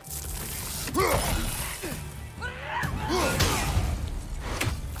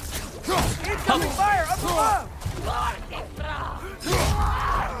 Incoming fire up above!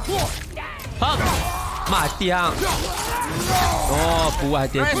 Hang. Mati hang. Oh, puas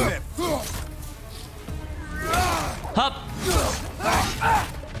hati aku. Hap.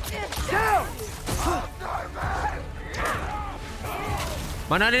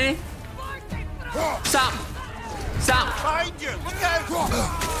 Mana dia ni? Sam. Behind you! Look out!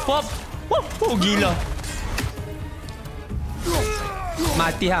 Pop. Oh, gila.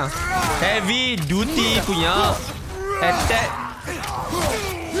 Mati hang. Heavy duty punya attack.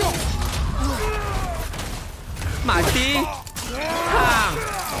 Mati. Hang.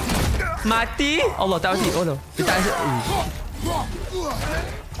 Mati. Allah tak mati. Allah. Dia tak rasa.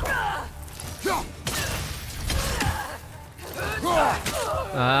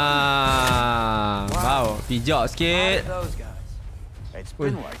 Wow, pijak sikit. Those guys. It's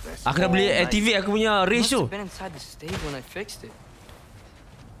been like this. Aku dah boleh all night. activate aku punya Must ratio. have been inside the stave when I fixed it.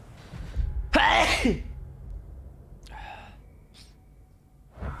 Hey!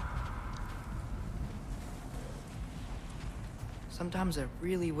 Sometimes I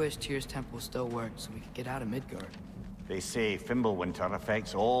really wish Tyr's temple still worked so we could get out of Midgard. They say Fimbulwinter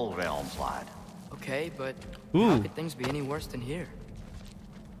affects all realms, lad. Okay, but Ooh. how could things be any worse than here?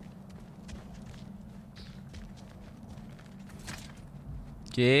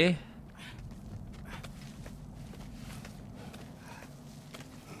 Okay.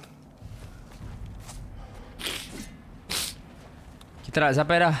 Kita nak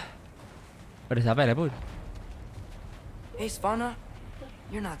sampai dah. Dah sampai dah pun. Hey, Svana,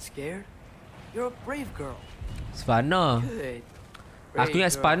 you're not scared. You're a brave girl. Svana. Good. Aku Brave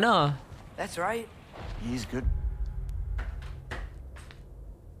ingat girl. Spana. That's right. He's good.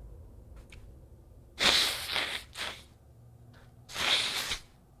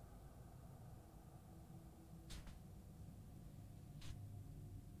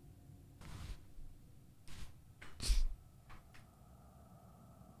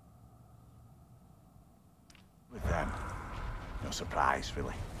 With them, no surprise,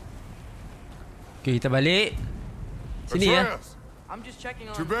 really. Okay, kita balik. Sini ya. Atreus, I'm just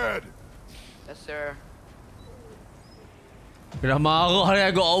checking on. to bed. Yes, sir. Dah marah dia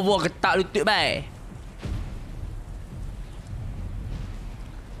God of War ketak lutut bai.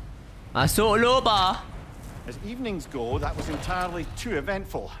 Masuk lu apa? As evenings go, that was entirely too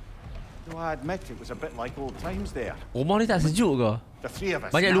eventful. Though I admit it was a bit like old times there. Rumah ni tak sejuk ke? The three of us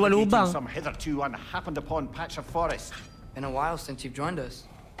Banyak navigating lubang-lubang. some hitherto unhappened upon patch of forest. Been a while since you've joined us.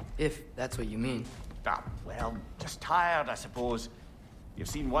 If that's what you mean. Ah, well, just tired, I suppose. You've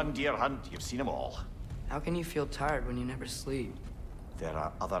seen one deer hunt, you've seen them all. How can you feel tired when you never sleep? There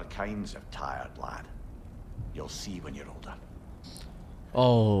are other kinds of tired, lad. You'll see when you're older.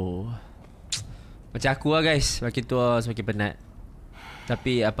 Oh. Macam aku lah guys. Makin tua semakin penat.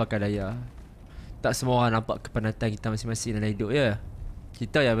 Tapi apakah daya. Tak semua orang nampak kepenatan kita masing-masing dalam hidup ya.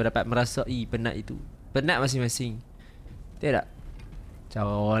 Kita yang dapat merasai penat itu. Penat masing-masing. Tidak?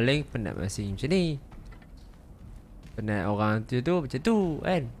 Cara orang lain penat masing macam ni. Penat orang tu macam tu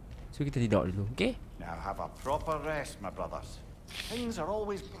kan. So kita tidur dulu. Okay? Now have a proper rest, my brothers. Things are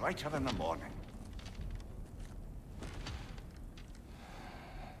always brighter in the morning.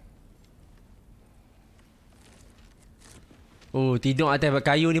 Oh, tidur atas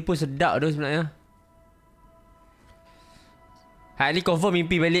kayu ni pun sedap tu sebenarnya. Hak ni confirm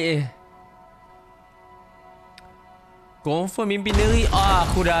mimpi balik eh. Confirm mimpi neri. Ah,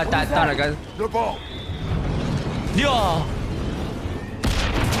 aku dah tak tahu nak kata. The ball.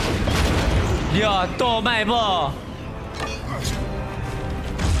 Dia THOR mai apa?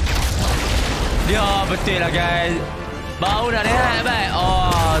 Dia betul lah guys. Baru dah rehat baik.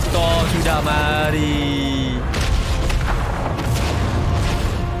 Oh, THOR sudah mari.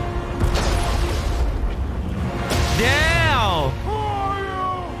 Damn!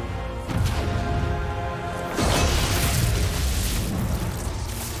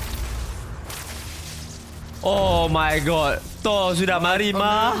 Oh my god. THOR sudah mari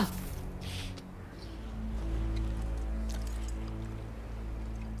mah.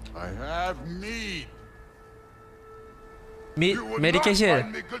 I have meat. You would Medication. not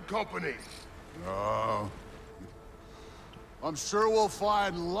find me good company. No. I'm sure we'll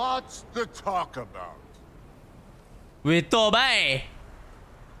find lots to talk about. Weh, THOR baik.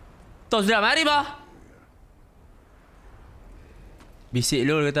 THOR sudah mari bah. Bisik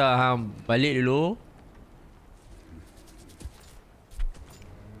dulu kata hang balik dulu.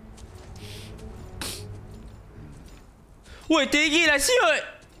 Woi, tinggi lah siut.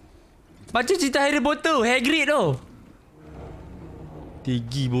 Macam cerita Harry Potter, Hagrid tu.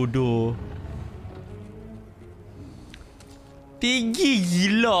 Tinggi bodoh. Tinggi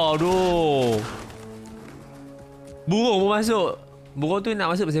gila tu. Burung pun masuk. Burung tu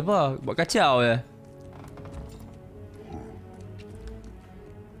nak masuk pasal apa? Buat kacau je.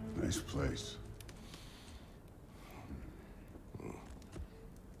 Nice place.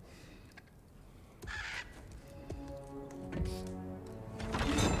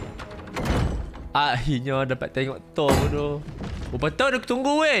 Akhirnya dapat tengok Thor tu. Berapa tahun aku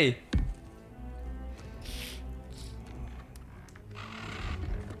tunggu weh.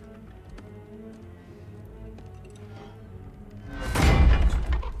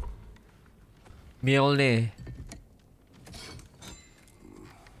 Mjolnir.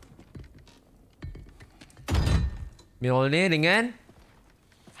 Mjolnir dengan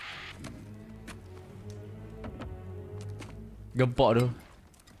gempok tu.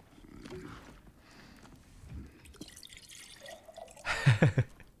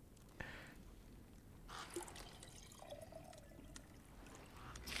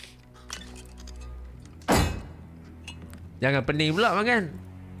 Jangan pening pula makan.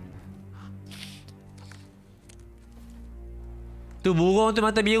 Tu burung tu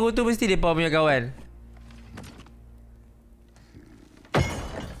mata biru tu mesti depa punya kawan.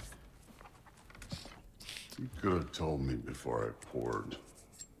 You could have told me before I poured.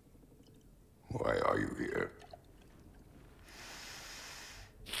 Why are you here?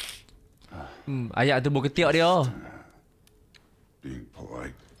 Ayak tu berketiak dia. Being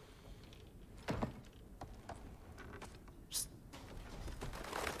polite.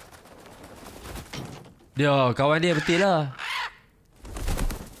 Dia, kawan dia betul lah.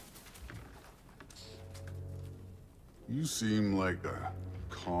 You seem like a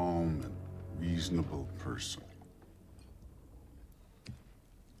calm and reasonable person.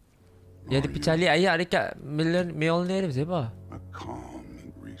 Yang dia percaya ayak dekat Mjolnir ni siapa? A calm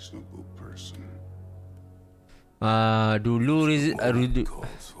and reasonable person. Dulu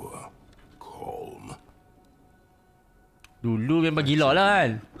Calm. Dulu memang gila lah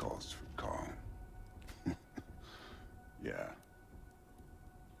kan. Calls for calm. Yeah.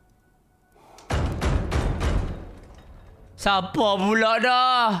 Siapa pula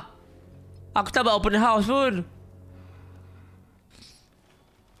dah? Aku tak buat open house pun.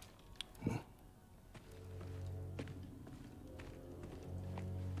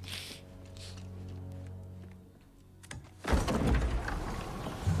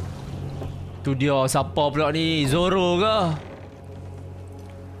 Tu dia, siapa pula ni? Zoro ke?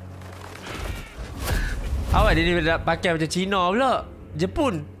 Awak dia ni pakai macam Cina pula.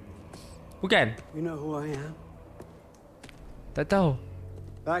 Jepun. Bukan? You know who I am? Tak tahu.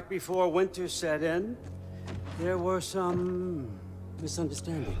 Back before winter set in, there were some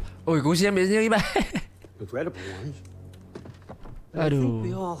misunderstandings. Oi, kau ambil sendiri, bang. Regrettable ones. But I think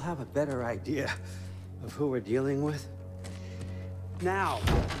we all have a better idea of who we're dealing with. Now,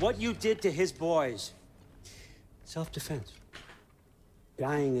 what you did to his boys. Self-defense.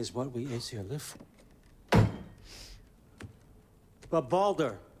 Dying is what we Aesir live for. But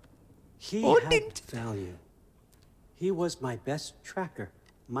Baldur, he had value. He was my best tracker,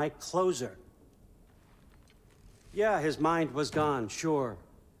 my closer. Yeah, his mind was gone, sure.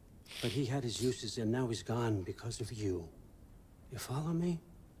 But he had his uses, and now he's gone because of you. You follow me?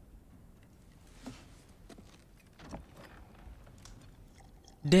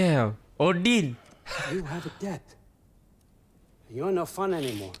 Damn, Odin. You have a debt. You're no fun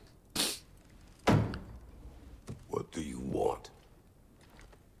anymore. What do you want?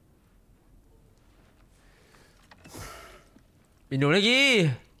 Minum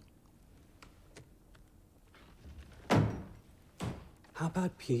lagi. How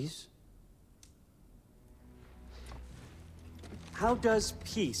about peace? How does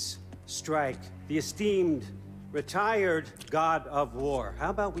peace strike the esteemed, retired god of war?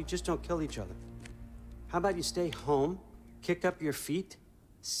 How about we just don't kill each other? How about you stay home, kick up your feet,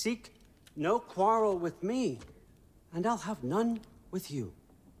 seek no quarrel with me, and I'll have none with you.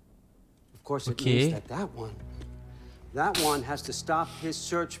 Of course, it means that one has to stop his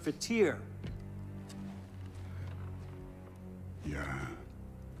search for Tyr. Yeah.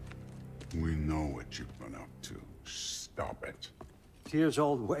 We know what you've been up to. Stop it. Tyr's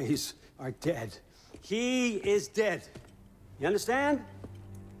old ways are dead. He is dead. You understand?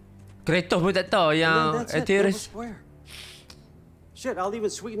 KRATOS pun tak tahu yang Atreus. Shit, I'll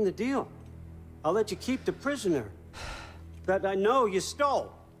even sweeten the deal. I'll let you keep the prisoner that I know you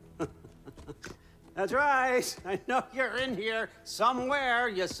stole. That's right. I know you're in here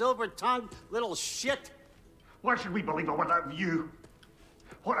somewhere, you silver-tongued little shit. Why should we believe a word of you?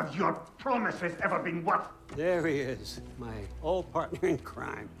 What have your promises ever been worth? There he is, my old partner in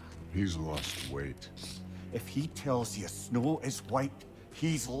crime. He's lost weight. If he tells you snow is white,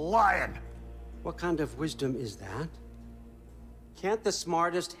 he's lying. What kind of wisdom is that? Can't the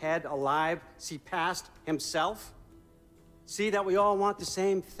smartest head alive see past himself? See that we all want the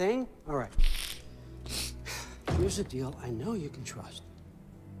same thing? All right. Here's a deal I know you can trust.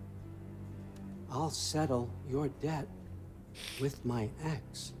 I'll settle your debt with my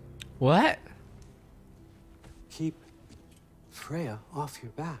ex. What? Keep Freya off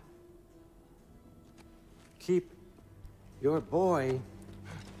your back. Keep your boy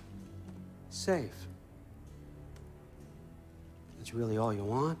safe. That's really all you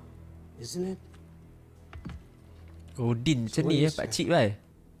want, isn't it? Odin macam ni pakcik bai.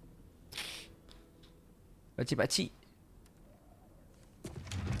 Pakcik.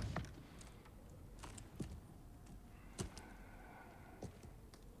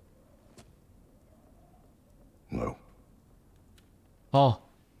 No. Oh.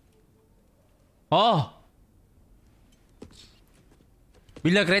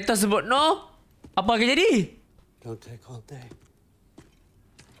 Bila Kratos sebut no, apa akan jadi? Don't take all day.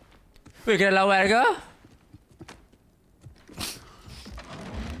 Weh, kena lawan ke?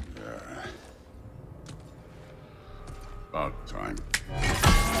 About time.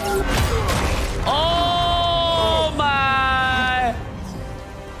 Oh my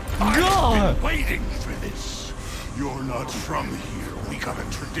God! Waiting for this. You're not from here. We got a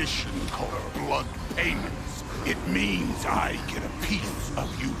tradition called blood payments. It means I get a piece of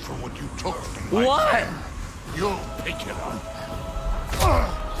you for what you took from my What? friend. You'll pick it up.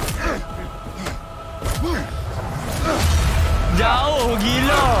 Jauh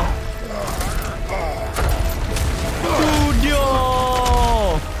gila. Studio.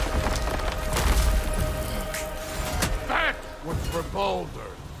 That was for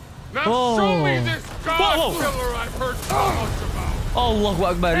Baldur. Now show me this god killer I've heard so much about.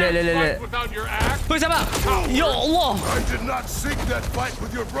 Allahu Akbar. Le. Fight without your axe. Weh, sabar. Ya Allah. I did not seek that fight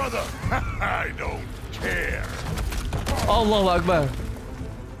with your brother. I don't care. Allahu Akbar.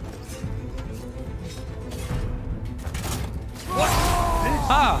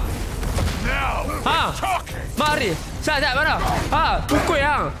 Ha. Now, talking. Mari. Sekejap mana? Pukul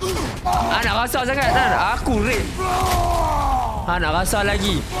yang. Nak rasa sangat kan? Aku rip. Nak rasa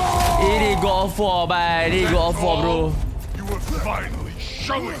lagi. Ini God of War, bye. Ini God of War, bro. You were finally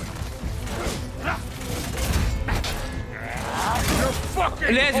showing. You're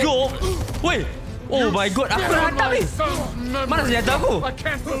fucking. Let's go. Woi. Oh my God, aku dah hantar ni. Mana senjata aku? I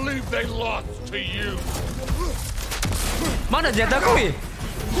can't believe they lost to you. Mana senjata aku ni?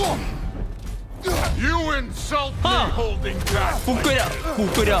 You insult me holding back. Pukul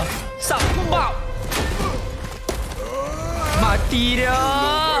dia. Sampak. Mati dia.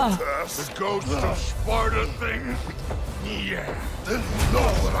 The ghost of Sparta thing? Yeah. Then know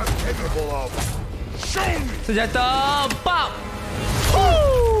what I'm capable of. Show me! Senjata. Pap.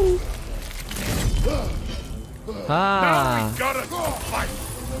 Now we gotta fight!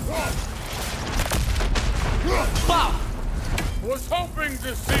 Pap. Was hoping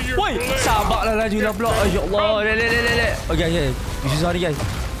to see your Woi, blade. sabarlah laju lah pula. Ya Allah. Le. Okay. Sorry guys.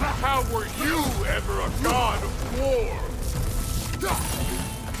 How were you ever a god of war?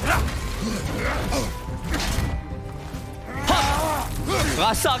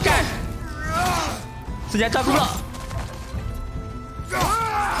 Rasakan. Senjata aku pula.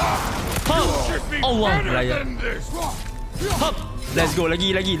 Allah layak. Hop. Let's go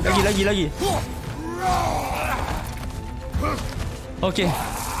lagi. Okay.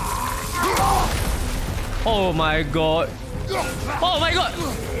 Oh my god.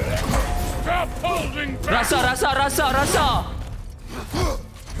 Stop holding back. Rasa.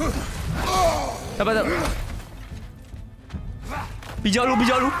 Dapat. Bijak lu.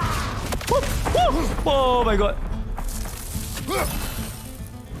 Oh my god.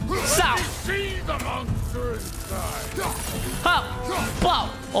 Sap. See the monster inside. Ha. Pow.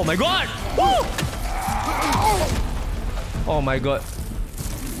 Oh my god. Woo. Oh my god.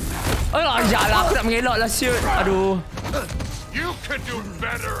 Alah, jalan aku nak mengelak lah siut. Aduh. You could do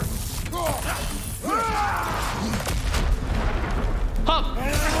better. Hop.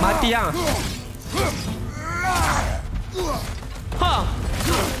 Mati yang. Ha.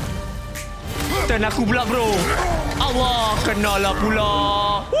 Turn aku pula bro. Allah, kenalah pula.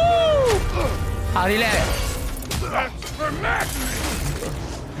 Woo. Relax. That's for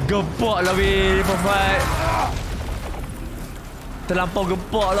madness. Gempak lah weh, fight. Terlampau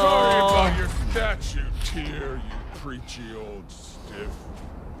gempak lah. Sorry about your statue, Tyr, you preachy old stiff.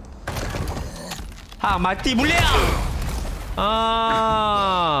 Ha, mati boleh ah.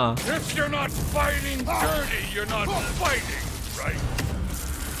 Ah. If you're not fighting dirty, you're not fighting, right?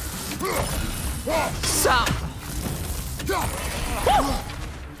 Sap.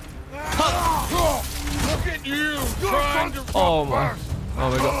 Look at you trying to Oh my. Oh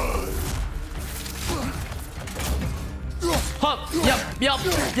my god. Hop.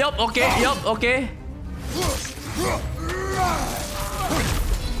 Yup. Okay. Okay.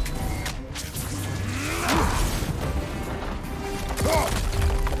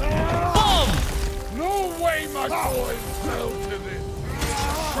 Boom. No way my boys fell to this.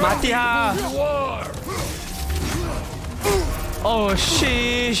 Mati ha. You are. Oh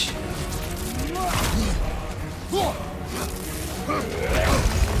sheesh.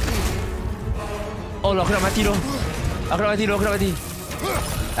 Oh lah, aku nak mati tu. Aku nak mati.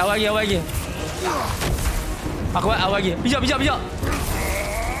 Awak lagi. Aku lagi. Bijak.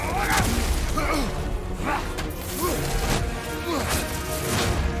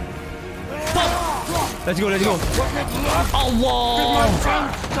 Let's go. Allah.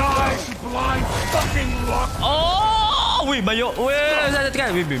 Oh, weh, banyak. Weh, saya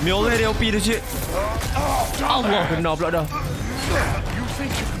tekan. Weh, miolah dia OP tu cik. Allah, kena pula dah. You think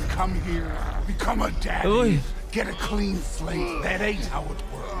you can come here, become a daddy, get a clean slate? That ain't how it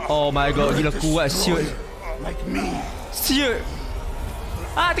works. Oh my god, gila kuat siut. Like me. Siut.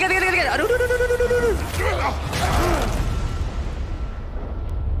 Ah, tekan. Aduh.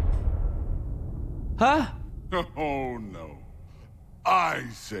 Hah? Oh no. I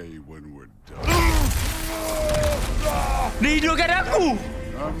say when we're done. Dia hidupkan aku.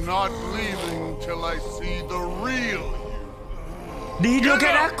 I'm not leaving till I see the real you. Dia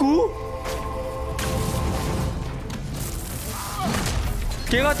hidupkan aku.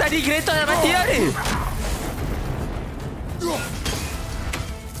 Kira tadi kereta dah mati dah ni.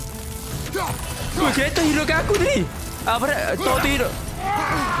 Kereta hidupkan aku tadi. Apa dah? Tok tu hidup.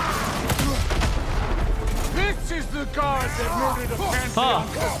 This is the guard that murdered a pantheon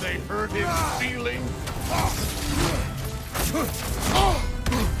because they hurt his feelings.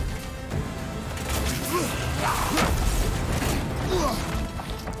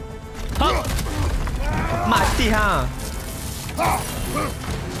 Mati ha.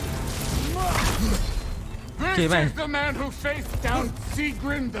 This is the man who faced down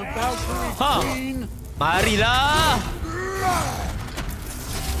Sigrid, the Valkyrie queen. Marilah.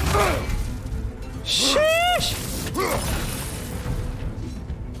 Sheesh.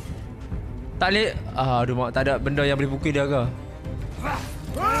 Tak boleh. Aduh mak, tak ada benda yang boleh pukul dia ke?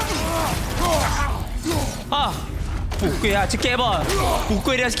 Pukul lah, cekik apa?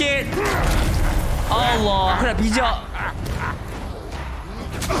 Pukul dia sikit. Allah, aku nak pijak.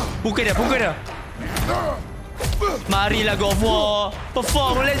 Pukul dia. Marilah God of War.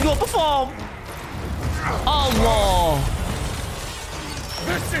 Perform, let's go perform. Allah.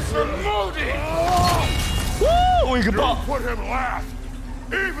 This is for Modi! Woo! Ui, gepak! You put him last,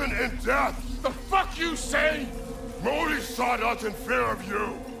 even in death. The fuck you say? Modi sought us in fear of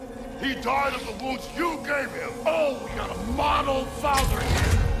you. He died of the wounds you gave him. Oh, we got a model father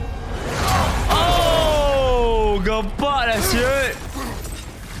here. Oh, gepak lah, shit.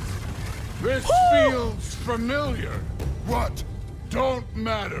 This feels familiar. What? Don't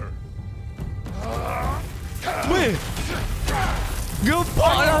matter. Weh!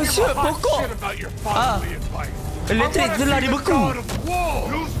 Gepak lah, shit, pokok. Elektrik tu lah dibeku.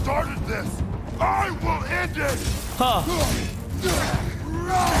 You started this. I will end it.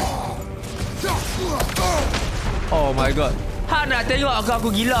 Oh my god. Nak tengok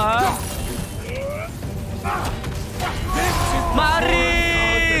aku gila ha?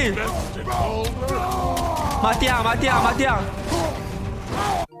 Mari! Mati hang.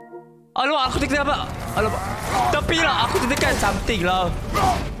 Alamak, aku tekan apa? Alamak. Tepi lah, aku tertekan something lah.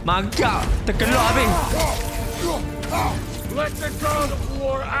 Mangkap, terkelak habis. Let the god of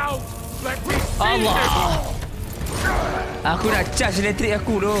war out. Let me see Allah. Aku nak charge elektrik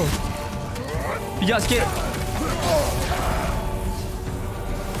aku tu. Pijak sikit.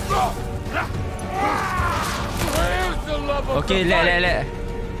 Okey, lek.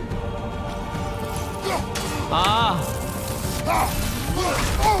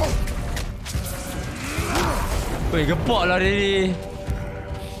 Weh, gepak lah dia ni.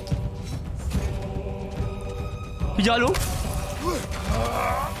 Pijak lu.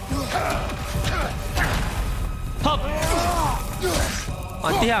 Hop.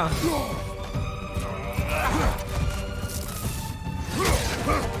 Mati hang.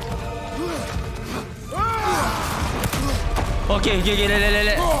 Okey,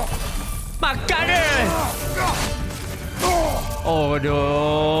 lek. Makan dia. Oh,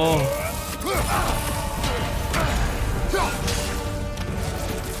 aduh.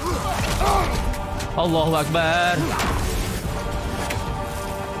 Allahu Akbar.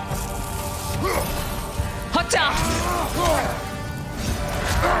 Hacha.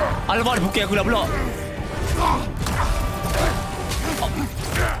 Alamak, dia pukul aku lah pula.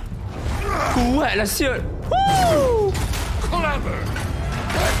 Kuat lah siut. Woo! Clever.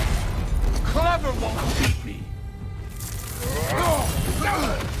 Clever won't beat me.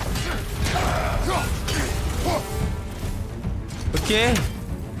 Okay.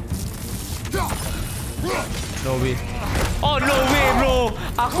 No way. Oh no way, bro.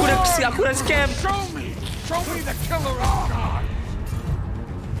 Aku dah scam. Show me the killer of God.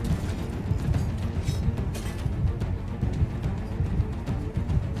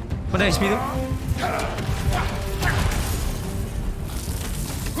 Mana HP tu?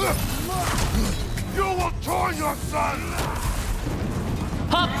 You will join your son.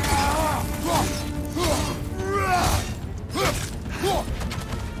 Hop.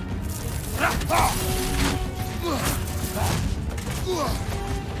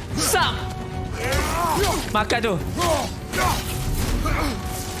 Sam. Makan tu.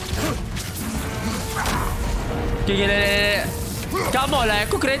 Okay. Come on lah,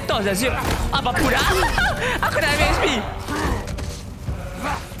 aku KRATOS dah siap. Apa pun dah. Aku dah ambil HP.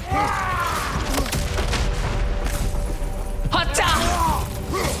 Hacha.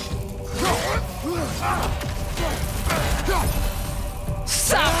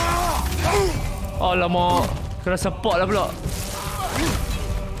 Sam. Alamak, kena support lah pula.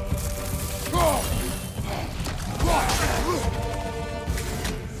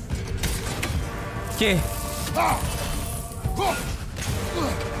 Okay.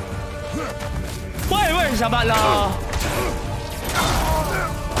 Woi, sabarlah.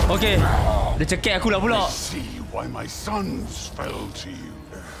 Okay. Dia cekik aku lah pula. I see why my sons fell to you.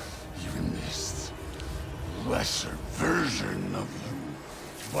 Even this lesser version of you.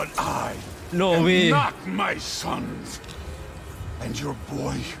 But I No way. not my sons. And your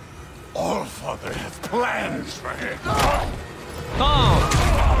boy, Allfather, have plans for him.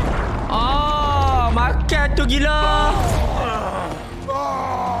 Makan tu gila.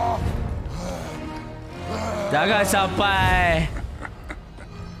 Jangan sampai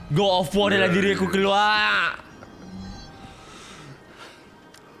God of War dalam diri aku keluar.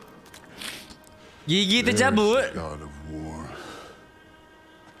 Gigi tercabut. God of War.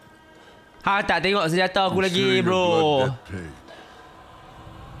 Tak tengok senjata aku lagi, bro.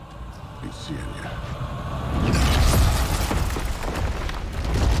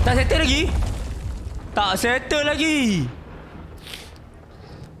 Tak settle lagi? Tak settle lagi.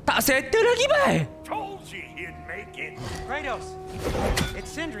 Tak settle lagi, bhai. Told you he'd make it. Kratos,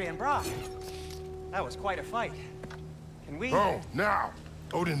 it's Sindri and Brock. That was quite a fight. Can we? Oh, now.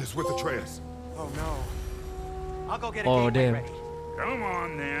 Odin is with Atreus. Oh no. I'll go get a Oh, gateway damn. ready. Come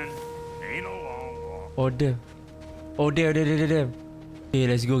on then. Ain't a long walk. Order. Okay,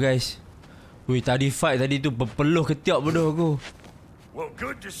 let's go, guys. Wih, tadi fight tadi tu berpeluh ketiak bodoh aku. Well,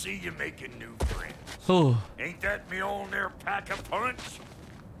 good to see you making new friends. Oh. Ain't that me old there pack a punch?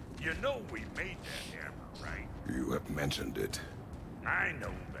 You know we made that hammer, right? You have mentioned it. I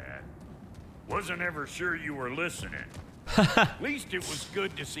know that. Wasn't ever sure you were listening. At least it was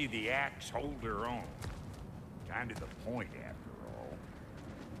good to see the axe hold her own. Kind of the point, after all.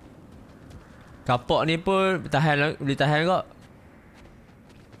 Kapok ni pun boleh tahan kok.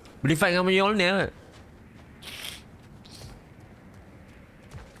 Boleh fight dengan Mjolnir.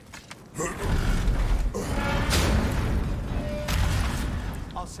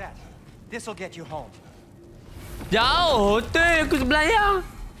 All set. This'll get you home. Jauh tu aku belayar.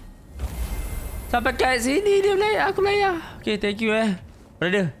 Sampai kat sini dia belayar, aku belayar. Okay, thank you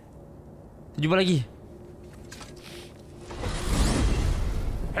brother. Jumpa lagi.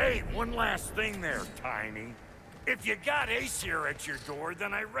 Hey, one last thing there, Tiny. If you got Aesir at your door,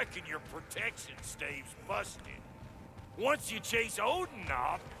 then I reckon your protection stave's busted. Once you chase Odin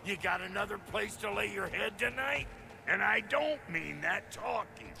off, you got another place to lay your head tonight? And I don't mean that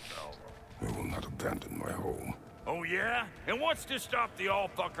talking, fella. I will not abandon my home. Oh, yeah? And what's to stop the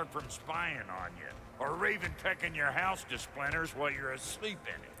all-fucker from spying on you? Or Raven pecking your house to splinters while you're asleep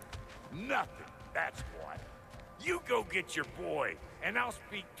in it? Nothing, that's what. You go get your boy, and I'll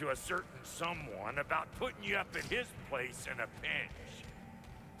speak to a certain someone about putting you up at his place in a pinch.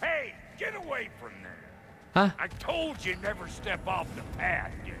 Hey, get away from there. Huh? I told you never step off the path.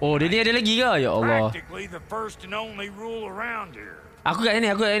 Oh, dia ni ada lagi ke? Ya Allah. Practically the first and only rule around here. Aku kat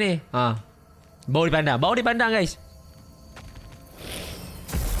sini. Baru dipandang guys.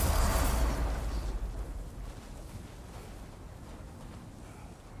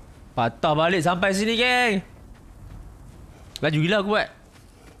 Patah balik sampai sini, geng. Laju gila aku buat.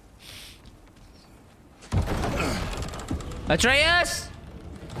 Atreus!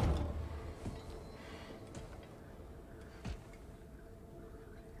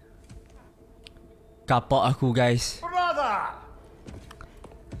 Kapak aku, guys. Brother!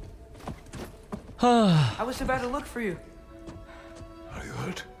 I was about to look for you. Are you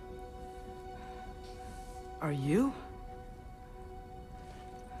hurt? Are you?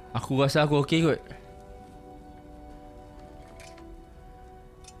 Aku rasa aku okey kot.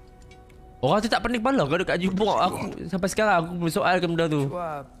 Orang tu tak pening kepala kau dekat jumpa aku. Sampai sekarang aku bersoalkan benda tu.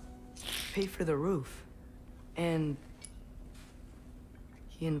 Pay for the roof. And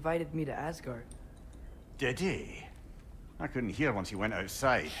he invited me to Asgard. Did he? I couldn't hear once he went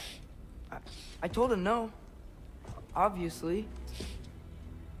outside. I told him no. Obviously.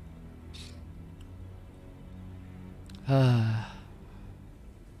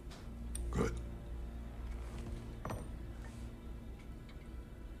 Good.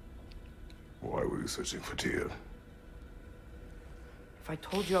 Why were you searching for Tyr? If I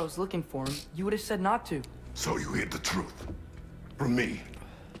told you I was looking for him, you would have said not to. So you hid the truth from me.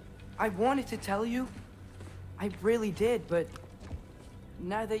 I wanted to tell you. I really did, but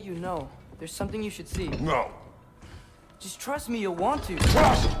now that you know, there's something you should see. No. Just trust me, you'll want to.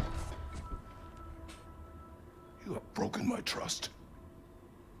 Trust! You have broken my trust.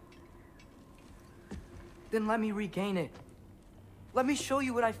 Then let me regain it. Let me show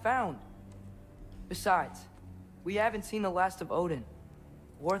you what I found. Besides, we haven't seen the last of Odin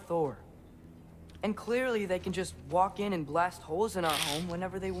or Thor. And clearly they can just walk in and blast holes in our home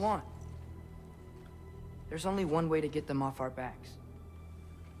whenever they want. There's only one way to get them off our backs.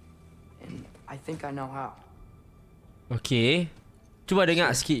 And I think I know how. Okay. Cuba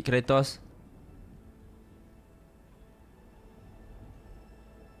dengar sikit, Kratos.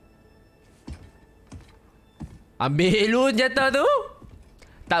 Ambil lu senjata tu.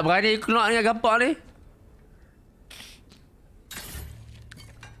 Tak berani keluar dengan gapak ni.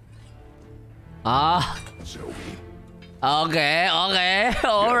 Okay.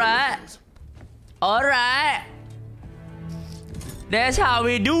 Alright. Alright. That's how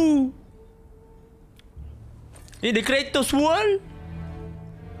we do. In the Kratos world.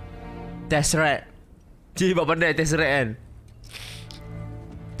 Tesseract. Cik buat pandai Tesseract kan.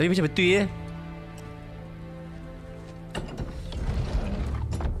 Tapi macam betul ya.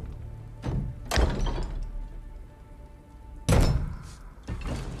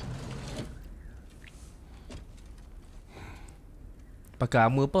 Pakai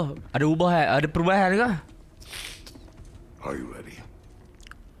armor apa? Ada ubah, ada perubahan ke? Are you ready?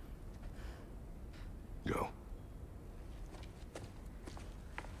 Go.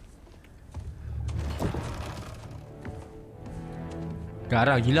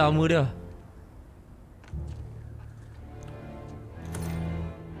 Garang gila armor dia.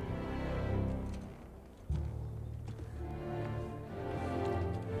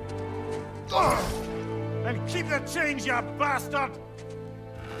 And keep the change, you bastard!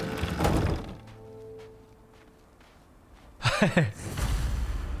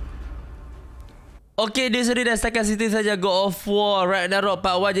 Okay, dia sudah dah setakat situ saja God of War Ragnarok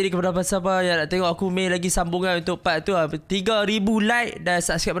Part 1. Jadi kepada siapa yang nak tengok aku main lagi sambungan untuk part tu, 3,000 like dan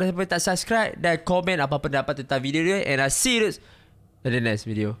subscribe pada siapa yang tak subscribe, dan komen apa pendapat tentang video dia. And I see you in the next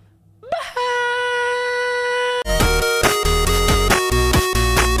video.